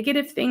those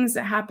negative things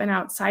that happen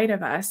outside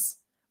of us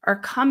are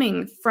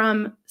coming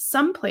from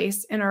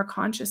someplace in our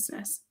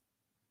consciousness.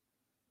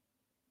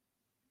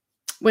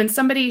 When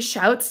somebody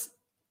shouts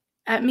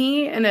at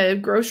me in a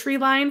grocery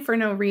line for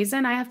no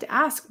reason, I have to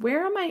ask,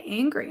 where am I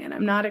angry? And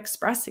I'm not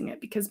expressing it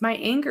because my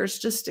anger is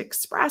just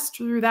expressed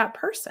through that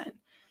person,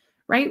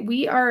 right?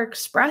 We are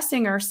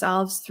expressing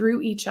ourselves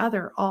through each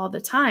other all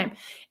the time.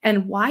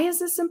 And why is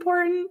this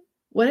important?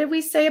 What did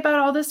we say about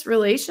all this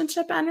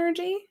relationship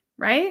energy,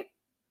 right?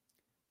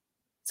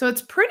 So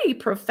it's pretty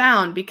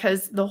profound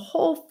because the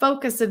whole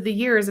focus of the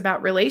year is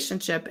about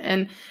relationship.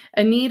 And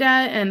Anita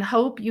and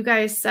Hope, you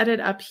guys set it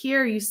up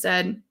here. You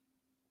said,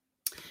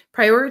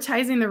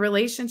 prioritizing the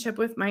relationship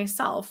with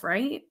myself,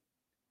 right?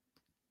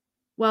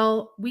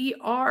 Well, we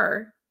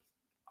are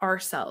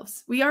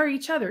ourselves. We are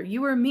each other.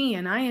 You are me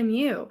and I am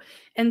you.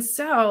 And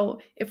so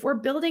if we're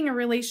building a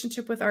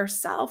relationship with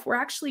ourselves, we're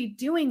actually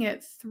doing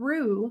it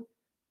through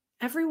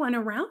everyone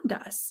around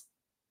us.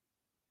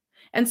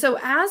 And so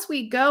as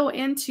we go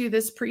into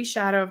this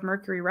pre-shadow of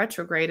Mercury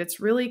retrograde,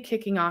 it's really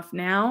kicking off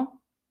now.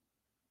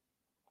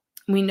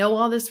 We know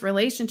all this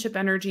relationship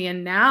energy,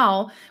 and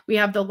now we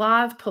have the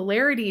law of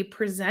polarity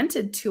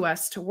presented to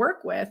us to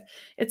work with.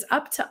 It's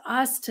up to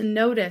us to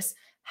notice,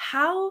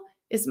 how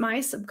is my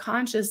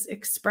subconscious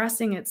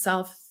expressing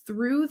itself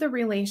through the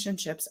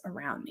relationships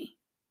around me?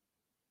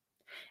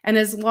 And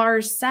as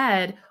Lars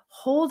said,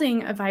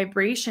 holding a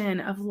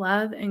vibration of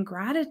love and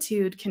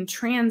gratitude can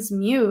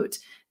transmute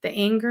the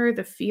anger,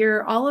 the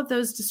fear, all of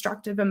those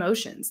destructive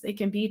emotions. They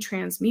can be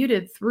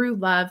transmuted through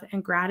love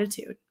and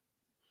gratitude.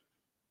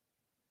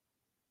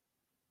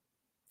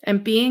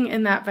 And being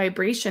in that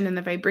vibration, in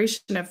the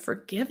vibration of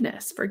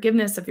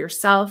forgiveness of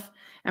yourself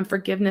and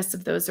forgiveness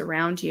of those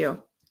around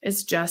you,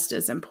 is just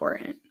as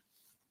important.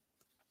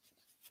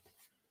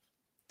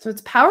 So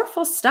it's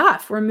powerful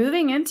stuff. We're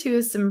moving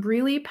into some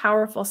really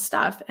powerful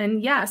stuff.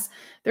 And yes,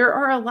 there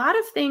are a lot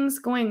of things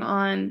going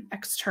on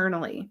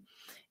externally.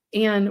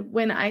 And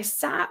when I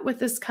sat with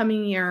this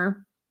coming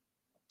year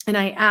and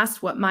I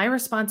asked what my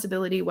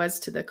responsibility was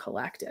to the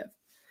collective,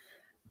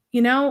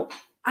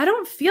 I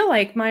don't feel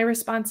like my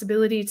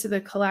responsibility to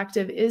the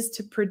collective is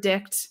to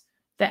predict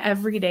the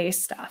everyday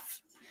stuff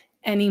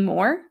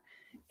anymore.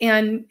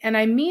 And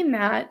I mean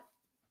that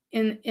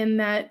in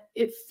that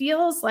it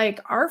feels like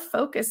our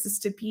focus is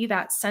to be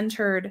that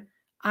centered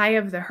eye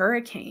of the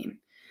hurricane.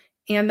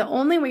 And the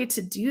only way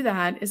to do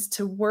that is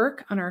to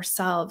work on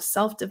ourselves,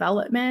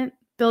 self-development,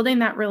 building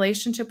that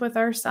relationship with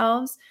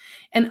ourselves,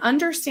 and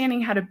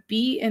understanding how to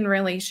be in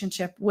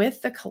relationship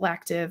with the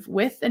collective,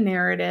 with the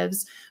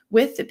narratives,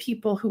 with the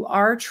people who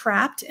are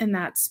trapped in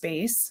that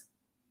space.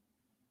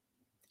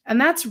 And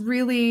that's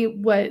really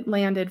what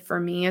landed for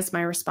me as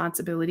my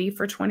responsibility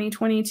for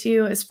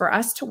 2022, is for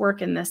us to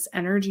work in this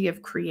energy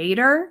of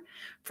creator,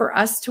 for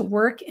us to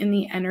work in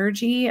the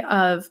energy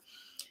of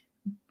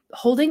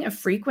holding a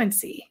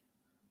frequency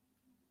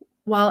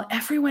while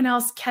everyone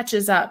else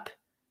catches up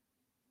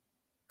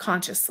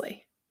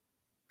consciously,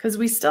 because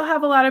we still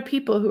have a lot of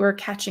people who are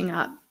catching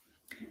up.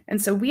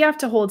 And so we have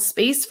to hold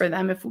space for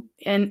them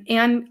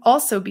and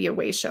also be a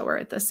way shower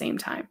at the same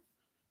time.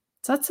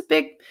 So that's a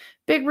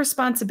big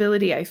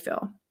responsibility, I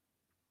feel.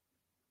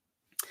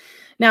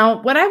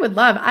 Now, what I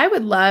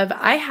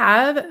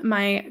have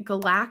my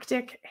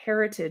Galactic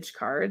Heritage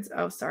cards.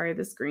 Oh, sorry,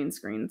 this green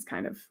screen's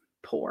kind of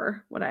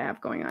poor what I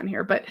have going on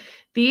here, but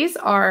these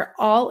are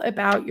all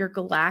about your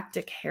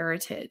galactic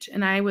heritage.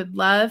 And I would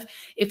love,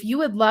 if you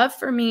would love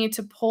for me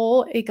to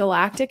pull a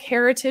galactic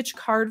heritage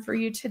card for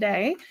you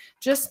today,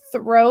 just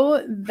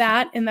throw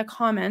that in the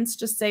comments.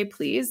 Just say,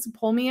 please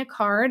pull me a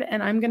card.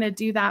 And I'm going to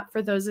do that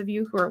for those of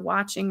you who are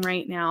watching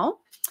right now.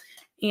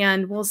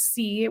 And we'll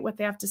see what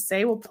they have to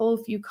say. We'll pull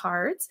a few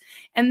cards.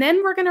 And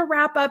then we're going to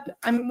wrap up.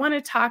 I want to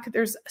talk.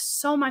 There's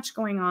so much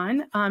going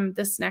on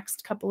this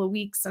next couple of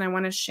weeks. And I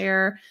want to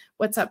share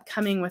what's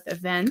upcoming with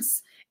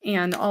events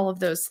and all of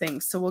those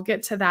things. So we'll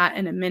get to that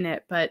in a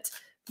minute. But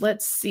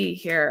let's see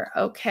here.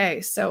 Okay,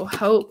 so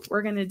Hope,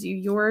 we're going to do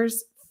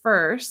yours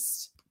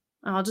first.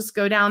 I'll just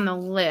go down the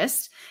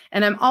list,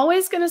 and I'm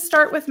always going to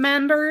start with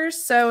members.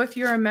 So if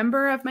you're a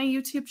member of my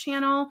YouTube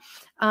channel,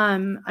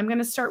 I'm going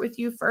to start with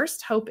you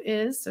first. Hope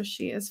is, so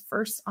she is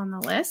first on the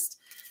list.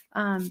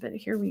 But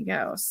here we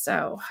go.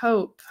 So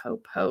Hope.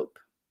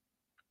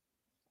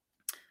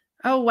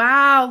 Oh,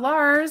 wow.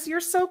 Lars, you're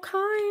so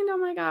kind. Oh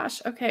my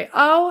gosh. Okay.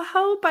 Oh,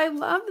 Hope, I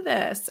love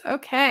this.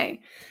 Okay.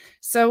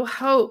 So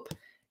Hope,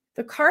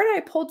 the card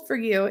I pulled for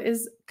you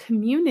is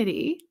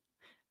Community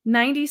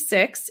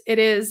 96. It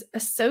is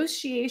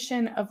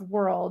Association of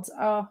Worlds.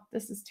 Oh,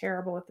 this is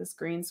terrible with this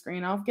green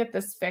screen. I'll get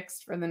this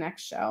fixed for the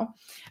next show.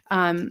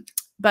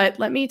 But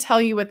let me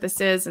tell you what this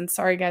is. And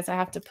sorry, guys, I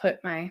have to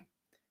put my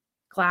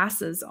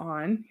glasses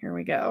on. Here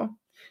we go.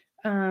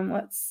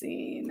 Let's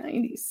see,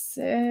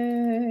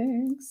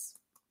 96.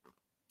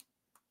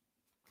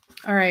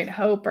 All right,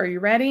 Hope, are you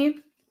ready?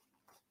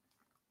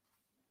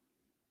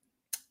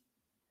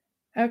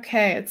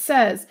 Okay, it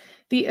says,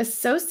 the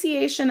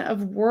Association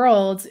of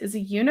Worlds is a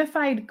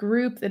unified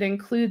group that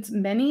includes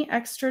many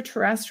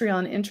extraterrestrial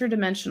and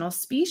interdimensional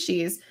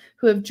species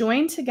who have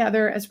joined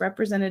together as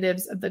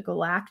representatives of the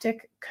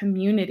galactic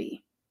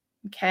community.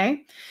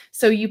 Okay,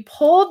 so you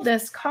pulled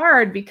this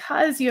card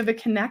because you have a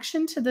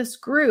connection to this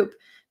group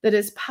that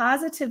is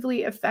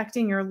positively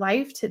affecting your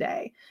life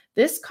today.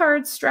 This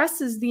card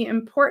stresses the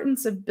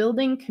importance of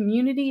building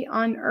community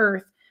on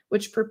Earth,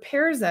 which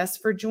prepares us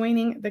for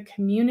joining the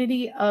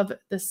community of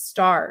the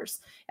stars.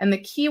 And the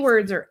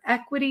keywords are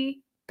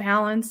equity,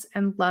 balance,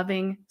 and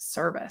loving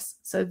service.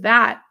 So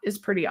that is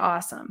pretty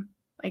awesome.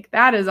 Like,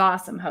 that is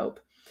awesome, Hope.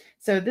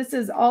 So this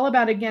is all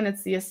about, again,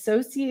 it's the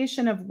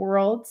Association of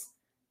Worlds,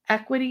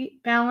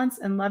 equity, balance,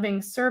 and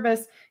loving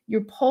service.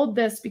 You pulled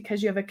this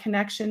because you have a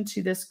connection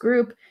to this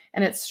group,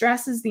 and it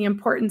stresses the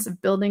importance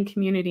of building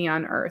community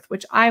on Earth,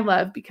 which I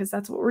love because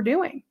that's what we're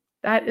doing.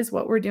 That is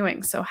what we're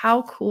doing. So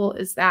how cool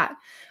is that?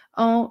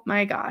 Oh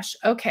my gosh.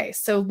 Okay.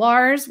 So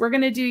Lars, we're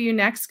going to do you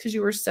next because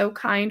you were so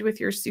kind with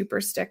your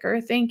super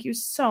sticker. Thank you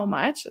so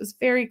much. It was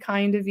very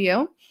kind of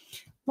you.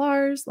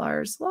 Lars.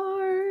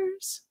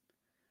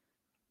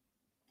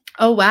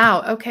 Oh,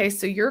 wow. Okay.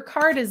 So your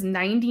card is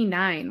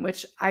 99,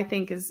 which I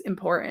think is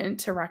important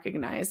to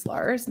recognize,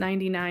 Lars.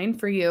 99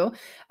 for you.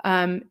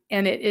 And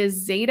it is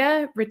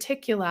Zeta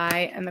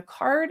Reticuli, and the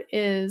card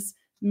is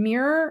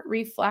Mirror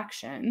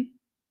Reflection.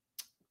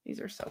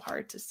 These are so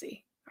hard to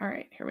see. All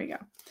right, here we go.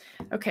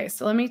 Okay,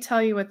 so let me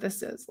tell you what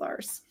this is,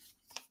 Lars.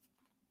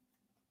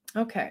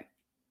 Okay.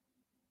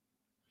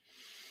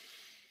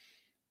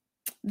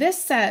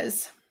 This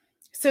says,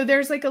 so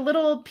there's like a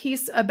little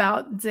piece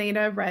about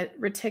Zeta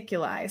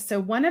Reticuli. So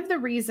one of the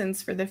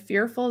reasons for the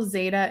fearful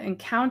Zeta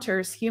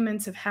encounters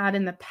humans have had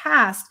in the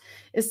past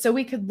is so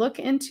we could look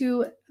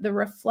into the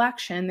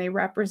reflection they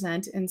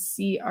represent and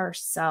see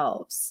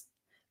ourselves.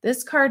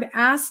 This card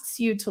asks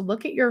you to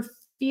look at your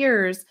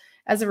fears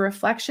as a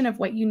reflection of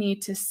what you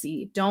need to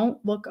see.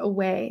 Don't look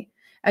away.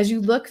 As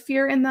you look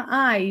fear in the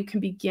eye, you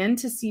can begin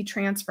to see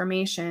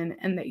transformation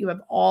and that you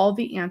have all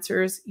the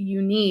answers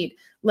you need.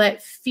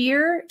 Let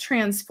fear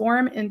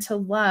transform into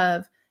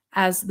love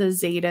as the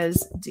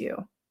Zetas do,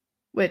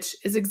 which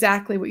is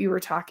exactly what you were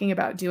talking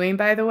about doing,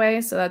 by the way.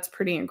 So that's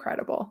pretty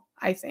incredible,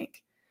 I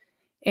think.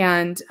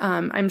 And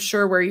I'm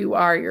sure where you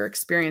are, you're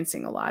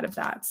experiencing a lot of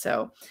that.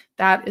 So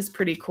that is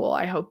pretty cool.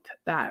 I hope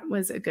that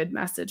was a good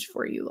message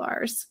for you,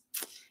 Lars.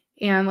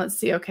 And let's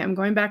see. Okay, I'm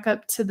going back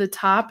up to the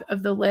top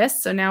of the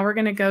list. So now we're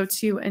going to go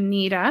to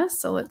Anita.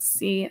 So let's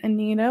see,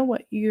 Anita,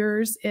 what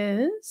yours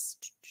is.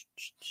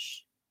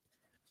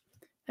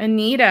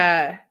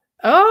 Anita.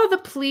 Oh, the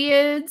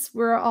Pleiades.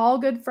 We're all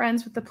good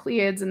friends with the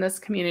Pleiades in this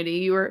community.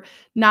 You are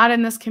not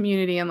in this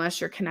community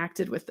unless you're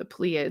connected with the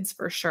Pleiades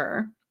for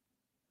sure.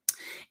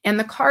 And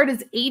the card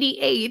is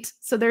 88.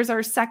 So there's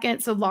our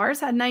second. So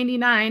Lars had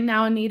 99.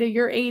 Now, Anita,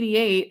 you're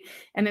 88.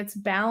 And it's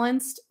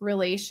balanced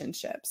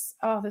relationships.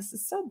 Oh, this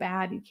is so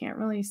bad. You can't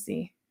really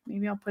see.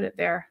 Maybe I'll put it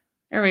there.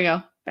 There we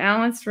go.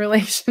 Balanced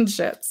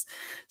relationships.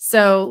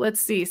 So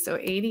let's see. So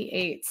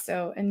 88.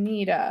 So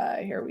Anita,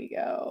 here we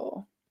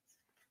go.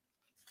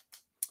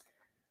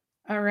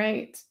 All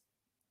right.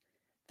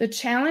 The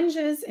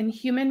challenges in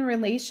human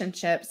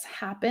relationships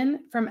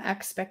happen from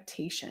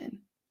expectation.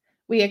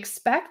 We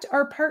expect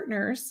our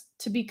partners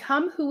to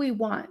become who we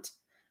want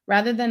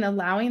rather than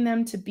allowing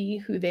them to be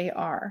who they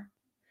are.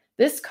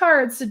 This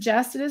card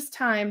suggests it is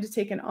time to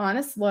take an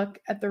honest look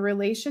at the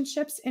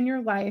relationships in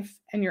your life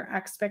and your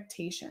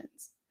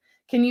expectations.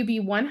 Can you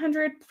be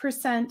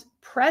 100%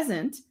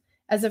 present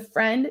as a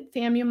friend,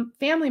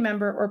 family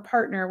member, or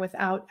partner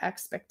without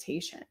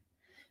expectation?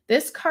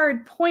 This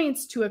card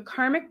points to a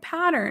karmic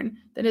pattern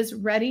that is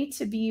ready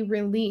to be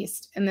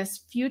released, and this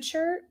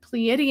future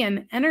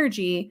Pleiadian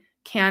energy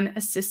can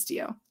assist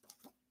you.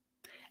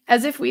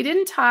 As if we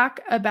didn't talk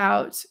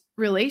about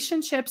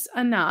relationships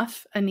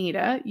enough,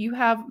 Anita, you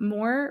have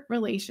more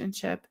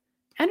relationship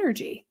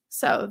energy.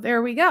 So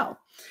there we go.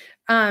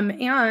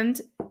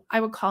 And I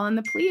would call in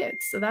the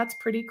Pleiades. So that's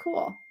pretty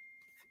cool.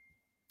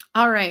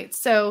 All right.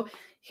 So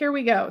here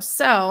we go.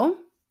 So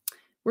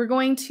we're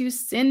going to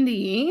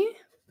Cindy.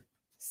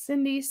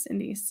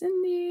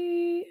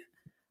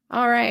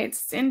 All right,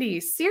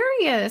 Cindy,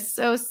 Sirius.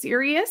 So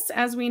Sirius,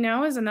 as we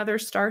know, is another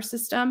star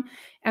system.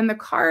 And the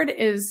card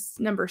is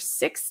number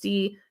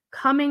 60,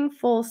 coming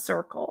full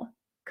circle.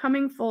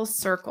 Coming full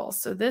circle.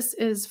 So this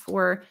is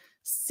for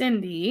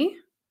Cindy.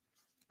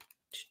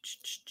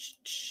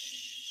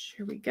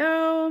 Here we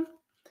go.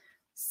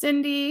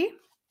 Cindy.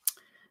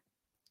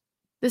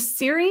 The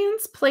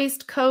Sirians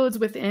placed codes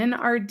within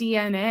our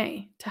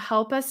DNA to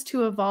help us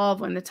to evolve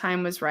when the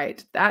time was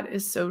right. That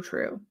is so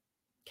true.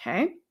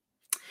 Okay.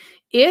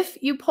 If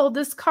you pulled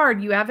this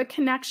card, you have a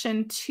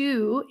connection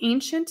to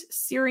ancient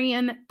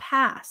Sirian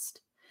past.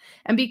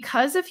 And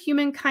because of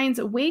humankind's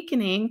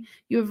awakening,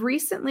 you have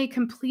recently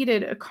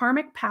completed a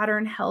karmic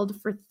pattern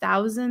held for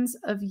thousands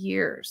of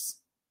years.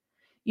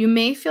 You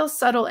may feel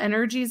subtle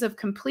energies of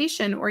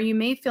completion, or you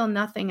may feel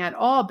nothing at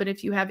all. But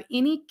if you have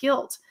any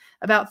guilt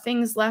about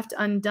things left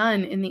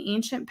undone in the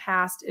ancient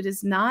past, it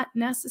is not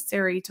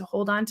necessary to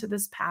hold on to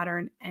this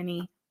pattern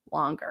any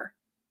longer.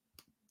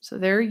 So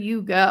there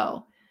you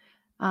go.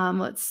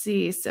 Let's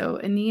see. So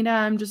Anita,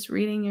 I'm just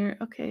reading your,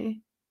 okay.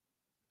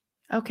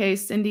 Okay,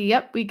 Cindy,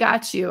 yep, we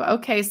got you.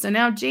 Okay, so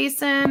now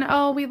Jason.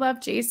 Oh, we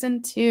love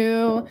Jason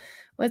too.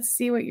 Let's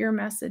see what your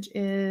message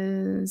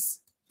is.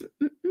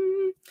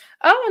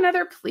 Oh,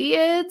 another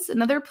Pleiades.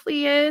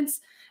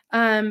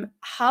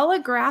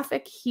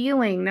 Holographic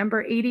healing,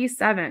 number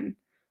 87.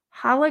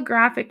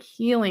 Holographic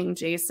healing,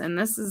 Jason.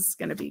 This is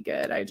going to be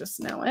good. I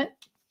just know it.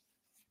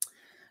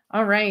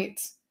 All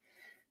right.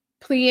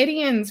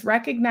 Pleiadians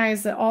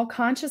recognize that all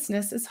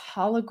consciousness is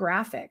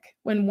holographic.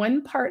 When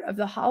one part of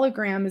the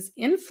hologram is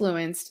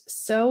influenced,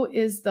 so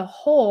is the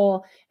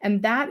whole, and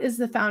that is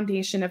the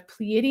foundation of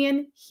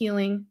Pleiadian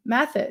healing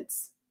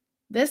methods.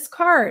 This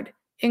card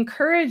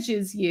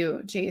encourages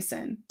you,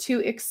 Jason, to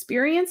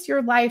experience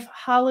your life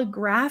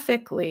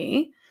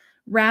holographically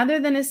rather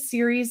than a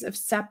series of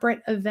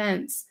separate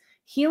events.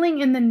 Healing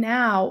in the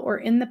now or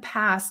in the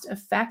past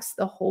affects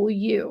the whole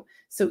you.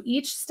 So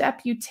each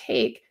step you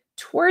take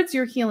towards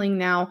your healing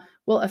now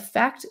will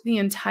affect the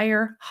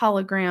entire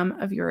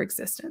hologram of your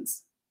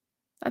existence.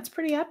 That's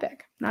pretty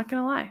epic. Not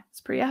going to lie.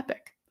 It's pretty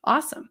epic.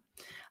 Awesome.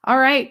 All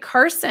right,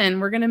 Carson,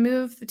 we're going to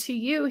move to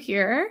you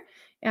here.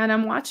 And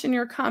I'm watching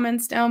your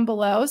comments down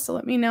below. So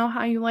let me know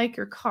how you like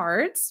your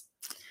cards.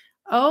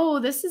 Oh,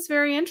 this is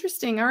very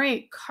interesting. All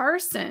right,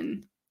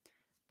 Carson.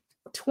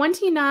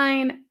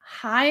 29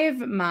 hive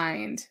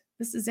mind.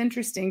 This is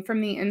interesting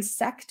from the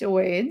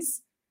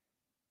insectoids.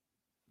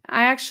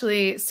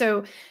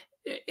 So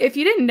if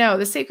you didn't know,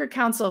 the Sacred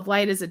Council of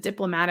Light is a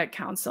diplomatic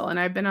council, and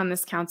I've been on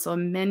this council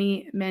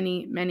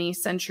many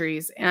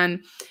centuries.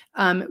 And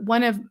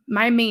one of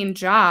my main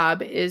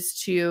job is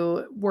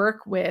to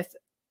work with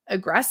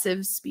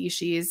aggressive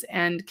species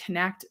and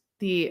connect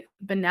the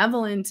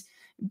benevolent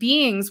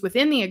beings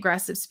within the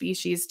aggressive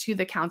species to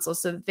the council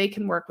so that they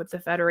can work with the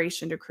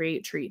Federation to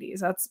create treaties.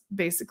 That's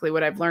basically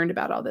what I've learned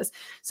about all this.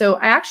 So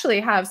I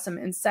actually have some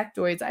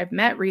insectoids I've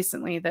met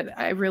recently that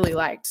I really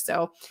liked.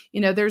 So,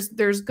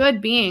 there's good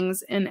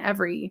beings in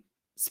every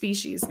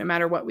species, no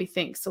matter what we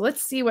think. So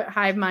let's see what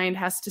Hive Mind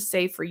has to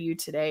say for you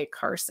today,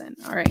 Carson.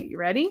 All right, you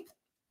ready?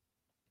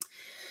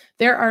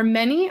 There are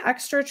many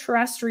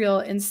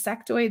extraterrestrial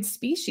insectoid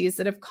species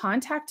that have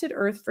contacted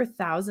Earth for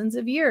thousands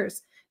of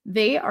years.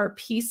 They are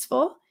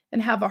peaceful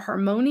and have a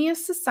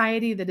harmonious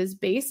society that is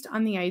based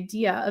on the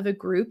idea of a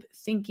group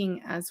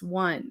thinking as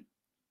one.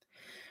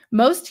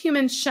 Most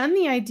humans shun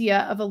the idea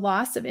of a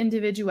loss of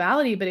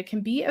individuality, but it can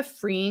be a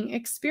freeing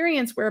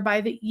experience whereby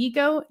the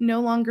ego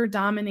no longer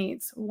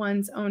dominates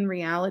one's own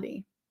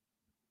reality.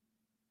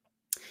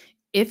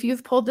 If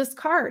you've pulled this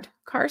card,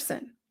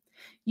 Carson,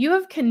 you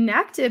have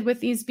connected with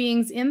these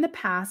beings in the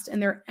past,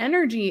 and their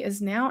energy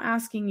is now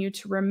asking you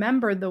to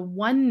remember the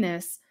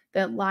oneness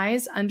that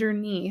lies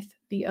underneath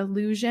the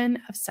illusion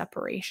of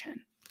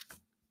separation.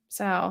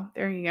 So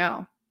there you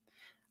go.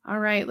 All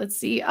right, let's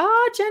see.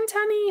 Oh, Jen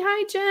Tunney.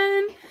 Hi,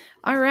 Jen.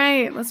 All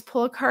right, let's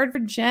pull a card for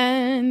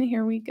Jen.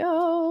 Here we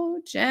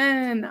go.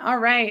 Jen. All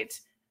right.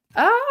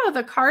 Oh,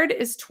 the card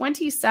is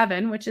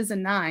 27, which is a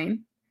 9,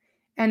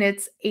 and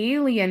it's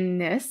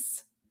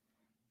alienness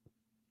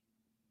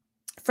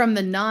from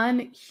the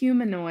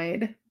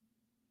non-humanoid.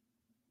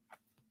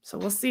 So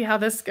we'll see how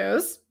this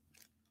goes.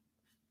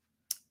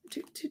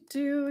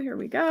 Here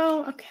we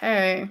go.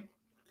 Okay.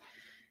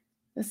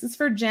 This is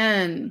for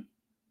Jen.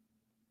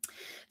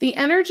 The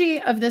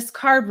energy of this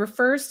card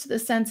refers to the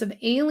sense of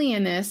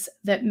alienness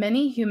that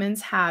many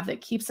humans have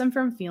that keeps them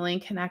from feeling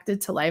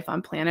connected to life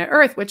on planet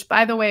Earth, which,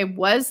 by the way,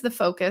 was the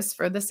focus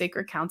for the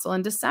Sacred Council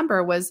in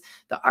December, was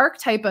the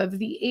archetype of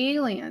the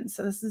alien.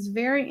 So this is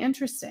very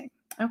interesting.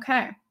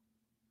 Okay.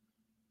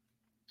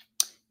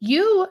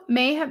 You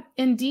may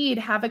indeed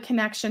have a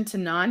connection to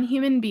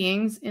non-human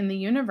beings in the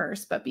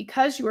universe, but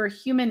because you are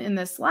human in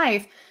this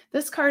life,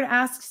 this card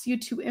asks you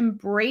to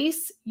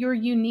embrace your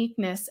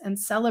uniqueness and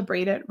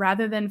celebrate it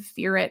rather than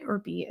fear it or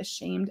be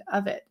ashamed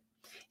of it.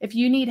 If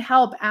you need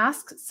help,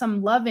 ask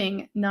some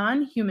loving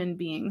non-human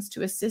beings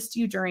to assist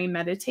you during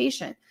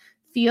meditation.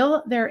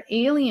 Feel their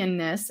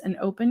alienness and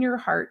open your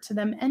heart to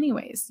them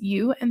anyways.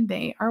 You and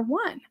they are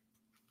one.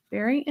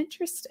 Very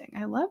interesting.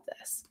 I love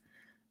this.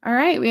 All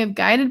right, we have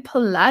guided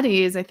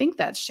Pilates. I think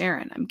that's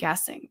Sharon, I'm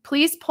guessing.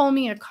 Please pull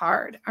me a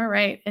card. All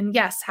right, and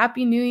yes,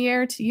 Happy New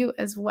Year to you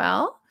as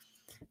well,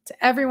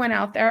 to everyone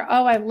out there.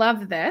 Oh, I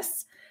love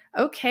this.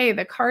 Okay,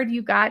 the card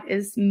you got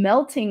is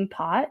Melting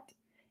Pot,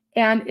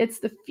 and it's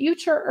the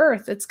future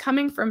Earth. It's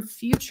coming from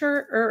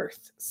future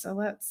Earth. So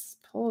let's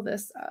pull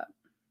this up.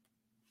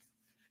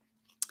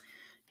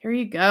 Here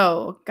you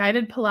go,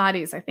 guided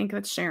Pilates. I think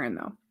that's Sharon,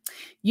 though.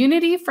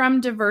 Unity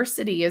from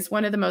diversity is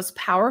one of the most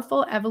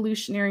powerful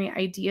evolutionary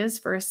ideas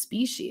for a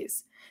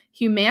species.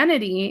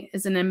 Humanity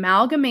is an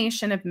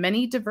amalgamation of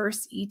many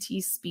diverse ET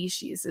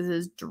species. It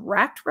is a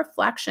direct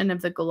reflection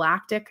of the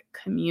galactic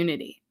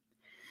community.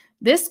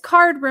 This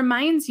card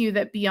reminds you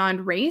that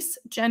beyond race,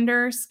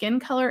 gender, skin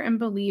color, and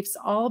beliefs,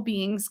 all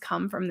beings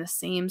come from the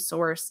same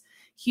source.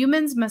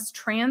 Humans must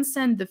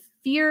transcend the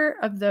fear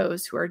of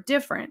those who are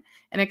different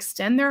and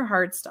extend their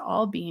hearts to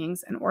all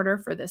beings in order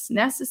for this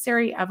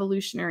necessary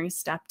evolutionary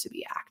step to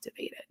be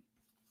activated.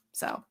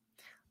 So,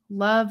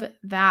 love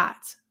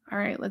that. All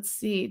right, let's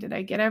see. Did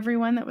I get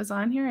everyone that was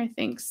on here? I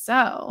think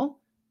so.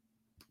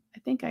 I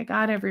think I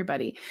got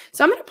everybody.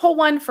 So I'm going to pull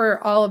one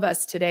for all of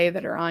us today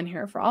that are on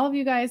here. For all of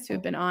you guys who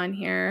have been on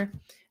here,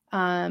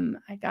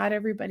 I got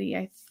everybody,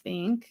 I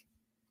think.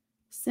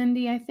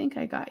 Cindy, I think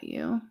I got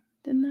you.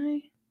 Didn't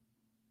I?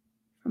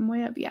 From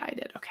way up? Yeah, I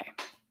did. Okay.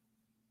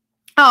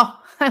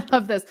 Oh, I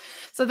love this.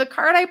 So the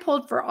card I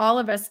pulled for all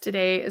of us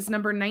today is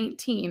number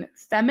 19,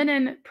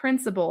 Feminine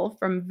Principle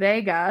from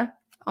Vega.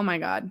 Oh my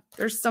God.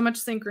 There's so much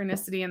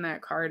synchronicity in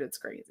that card. It's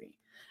crazy.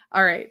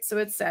 All right. So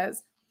it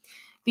says,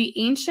 the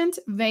ancient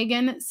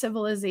Vegan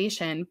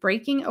civilization,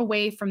 breaking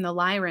away from the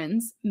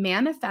Lyrans,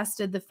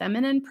 manifested the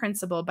feminine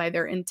principle by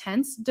their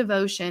intense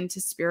devotion to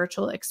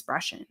spiritual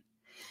expression.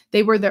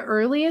 They were the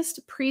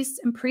earliest priests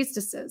and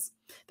priestesses.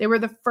 They were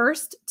the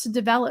first to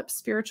develop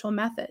spiritual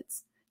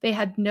methods. They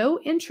had no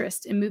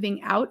interest in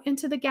moving out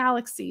into the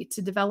galaxy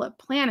to develop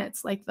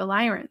planets like the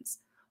Lyrans.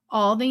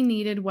 All they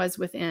needed was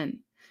within.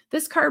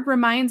 This card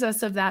reminds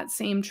us of that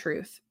same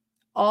truth.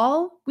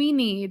 All we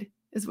need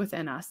is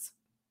within us.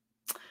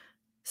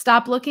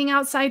 Stop looking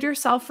outside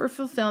yourself for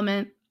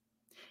fulfillment.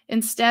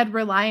 Instead,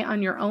 rely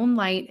on your own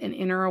light and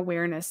inner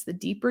awareness. The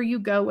deeper you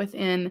go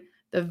within,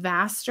 the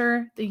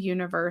vaster the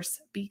universe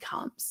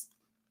becomes.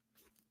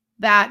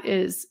 That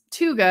is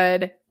too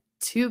good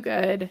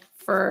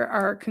for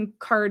our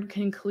card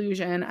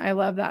conclusion. I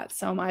love that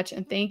so much.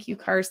 And thank you,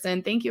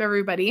 Carson. Thank you,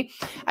 everybody.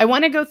 I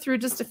want to go through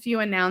just a few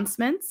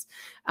announcements,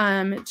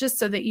 just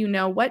so that you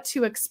know what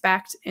to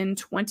expect in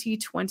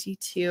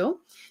 2022.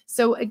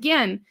 So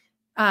again,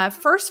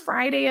 first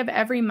Friday of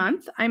every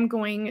month, I'm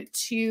going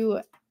to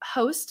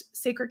host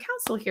Sacred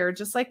Council here,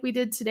 just like we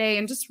did today.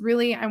 And just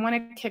really, I want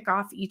to kick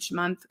off each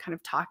month kind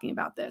of talking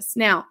about this.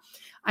 Now,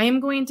 I am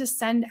going to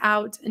send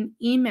out an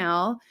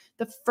email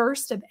the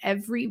first of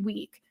every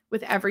week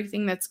with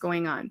everything that's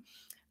going on.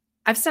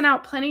 I've sent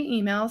out plenty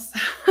of emails.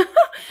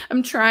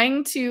 I'm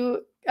trying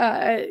to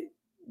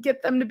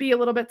get them to be a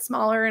little bit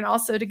smaller and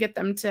also to get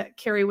them to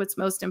carry what's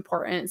most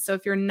important. So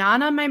if you're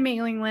not on my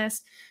mailing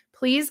list,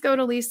 please go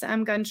to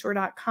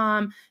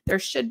lisamgunshore.com. There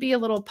should be a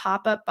little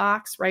pop-up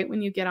box right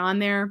when you get on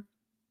there.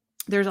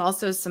 There's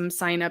also some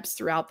signups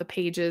throughout the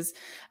pages,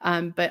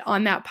 but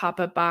on that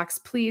pop-up box,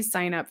 please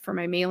sign up for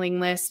my mailing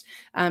list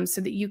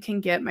so that you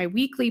can get my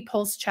weekly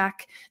pulse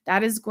check.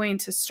 That is going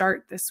to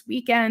start this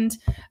weekend,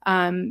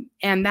 and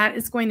that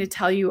is going to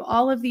tell you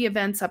all of the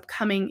events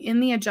upcoming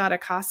in the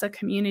Ajata Casa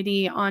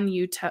community on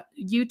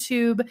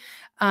YouTube,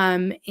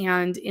 and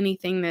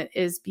anything that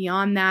is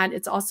beyond that.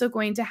 It's also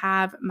going to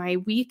have my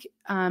week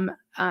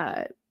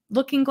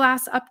Looking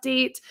Glass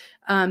update.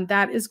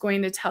 That is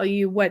going to tell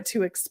you what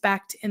to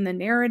expect in the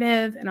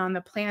narrative and on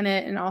the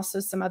planet, and also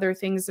some other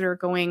things that are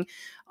going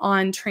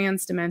on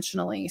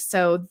transdimensionally.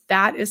 So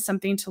that is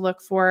something to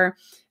look for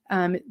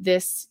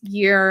this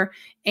year.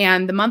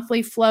 And the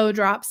monthly flow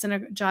drops in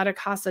Ajata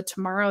Casa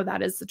tomorrow.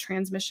 That is the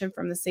transmission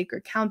from the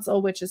Sacred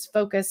Council, which is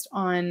focused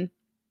on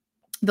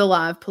the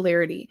law of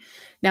polarity.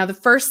 Now, the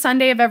first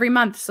Sunday of every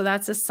month, so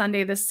that's a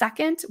Sunday the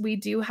 2nd, we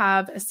do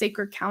have a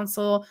Sacred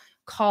Council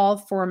call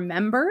for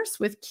members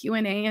with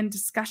Q&A and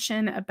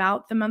discussion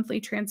about the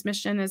monthly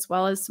transmission, as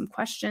well as some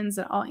questions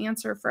that I'll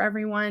answer for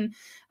everyone.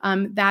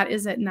 That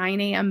is at 9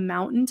 a.m.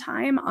 Mountain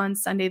Time on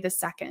Sunday the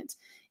 2nd.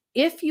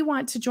 If you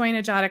want to join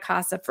Ajata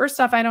Casa, first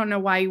off, I don't know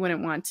why you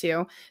wouldn't want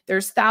to.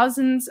 There's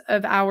thousands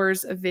of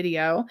hours of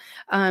video.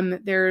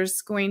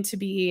 There's going to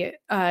be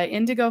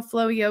Indigo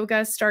Flow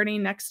Yoga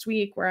starting next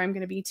week, where I'm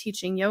going to be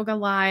teaching yoga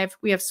live.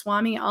 We have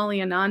Swami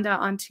Ali Ananda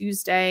on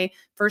Tuesday,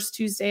 first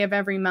Tuesday of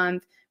every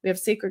month. We have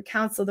Sacred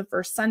Council the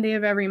first Sunday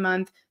of every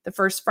month. The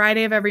first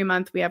Friday of every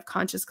month, we have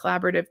Conscious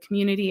Collaborative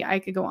Community. I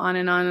could go on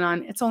and on and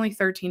on. It's only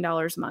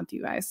 $13 a month,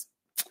 you guys.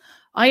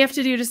 All you have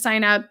to do to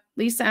sign up,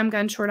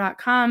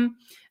 lisamgunshore.com.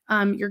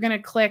 You're going to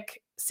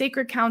click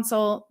Sacred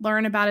Council,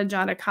 learn about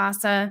Ajata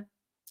Casa.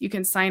 You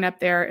can sign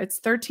up there. It's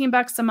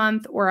 $13 a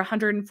month or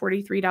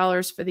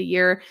 $143 for the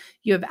year.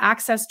 You have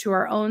access to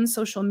our own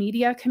social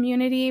media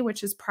community,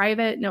 which is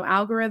private, no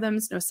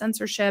algorithms, no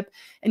censorship.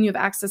 And you have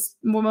access,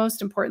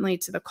 most importantly,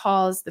 to the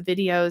calls, the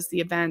videos, the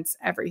events,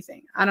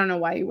 everything. I don't know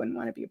why you wouldn't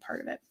want to be a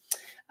part of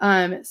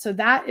it. So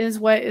that is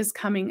what is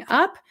coming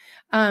up.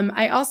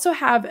 I also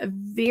have a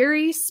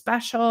very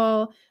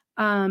special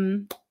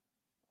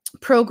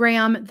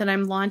program that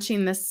I'm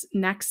launching this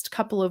next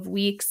couple of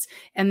weeks,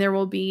 and there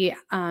will be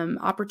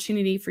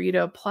opportunity for you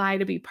to apply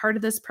to be part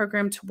of this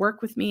program, to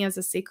work with me as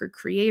a sacred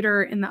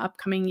creator in the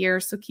upcoming year.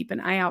 So keep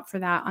an eye out for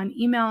that on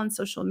email and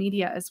social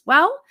media as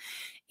well.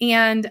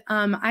 And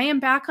I am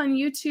back on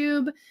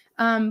YouTube.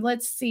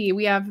 Let's see,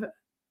 we have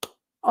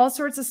all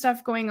sorts of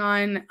stuff going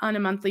on a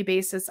monthly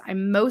basis.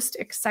 I'm most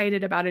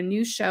excited about a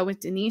new show with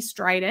Denise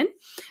Dryden,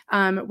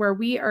 where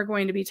we are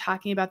going to be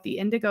talking about the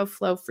indigo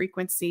flow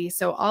frequency.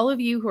 So all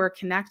of you who are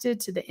connected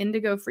to the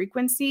indigo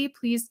frequency,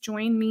 please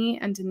join me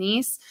and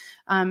Denise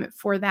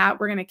for that.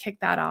 We're going to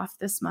kick that off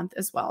this month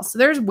as well. So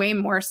there's way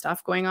more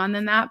stuff going on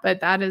than that,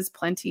 but that is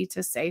plenty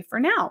to say for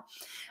now.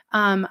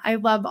 I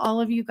love all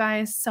of you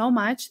guys so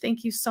much.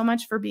 Thank you so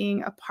much for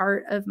being a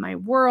part of my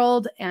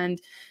world. And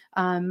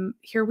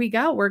here we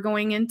go. We're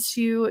going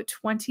into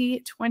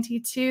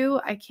 2022.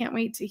 I can't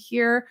wait to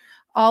hear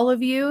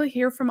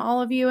from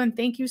all of you. And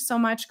thank you so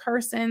much,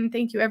 Carson.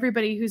 Thank you,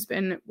 everybody who's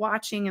been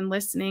watching and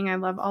listening. I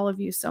love all of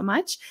you so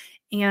much.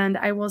 And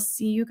I will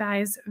see you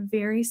guys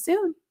very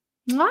soon.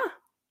 Mwah.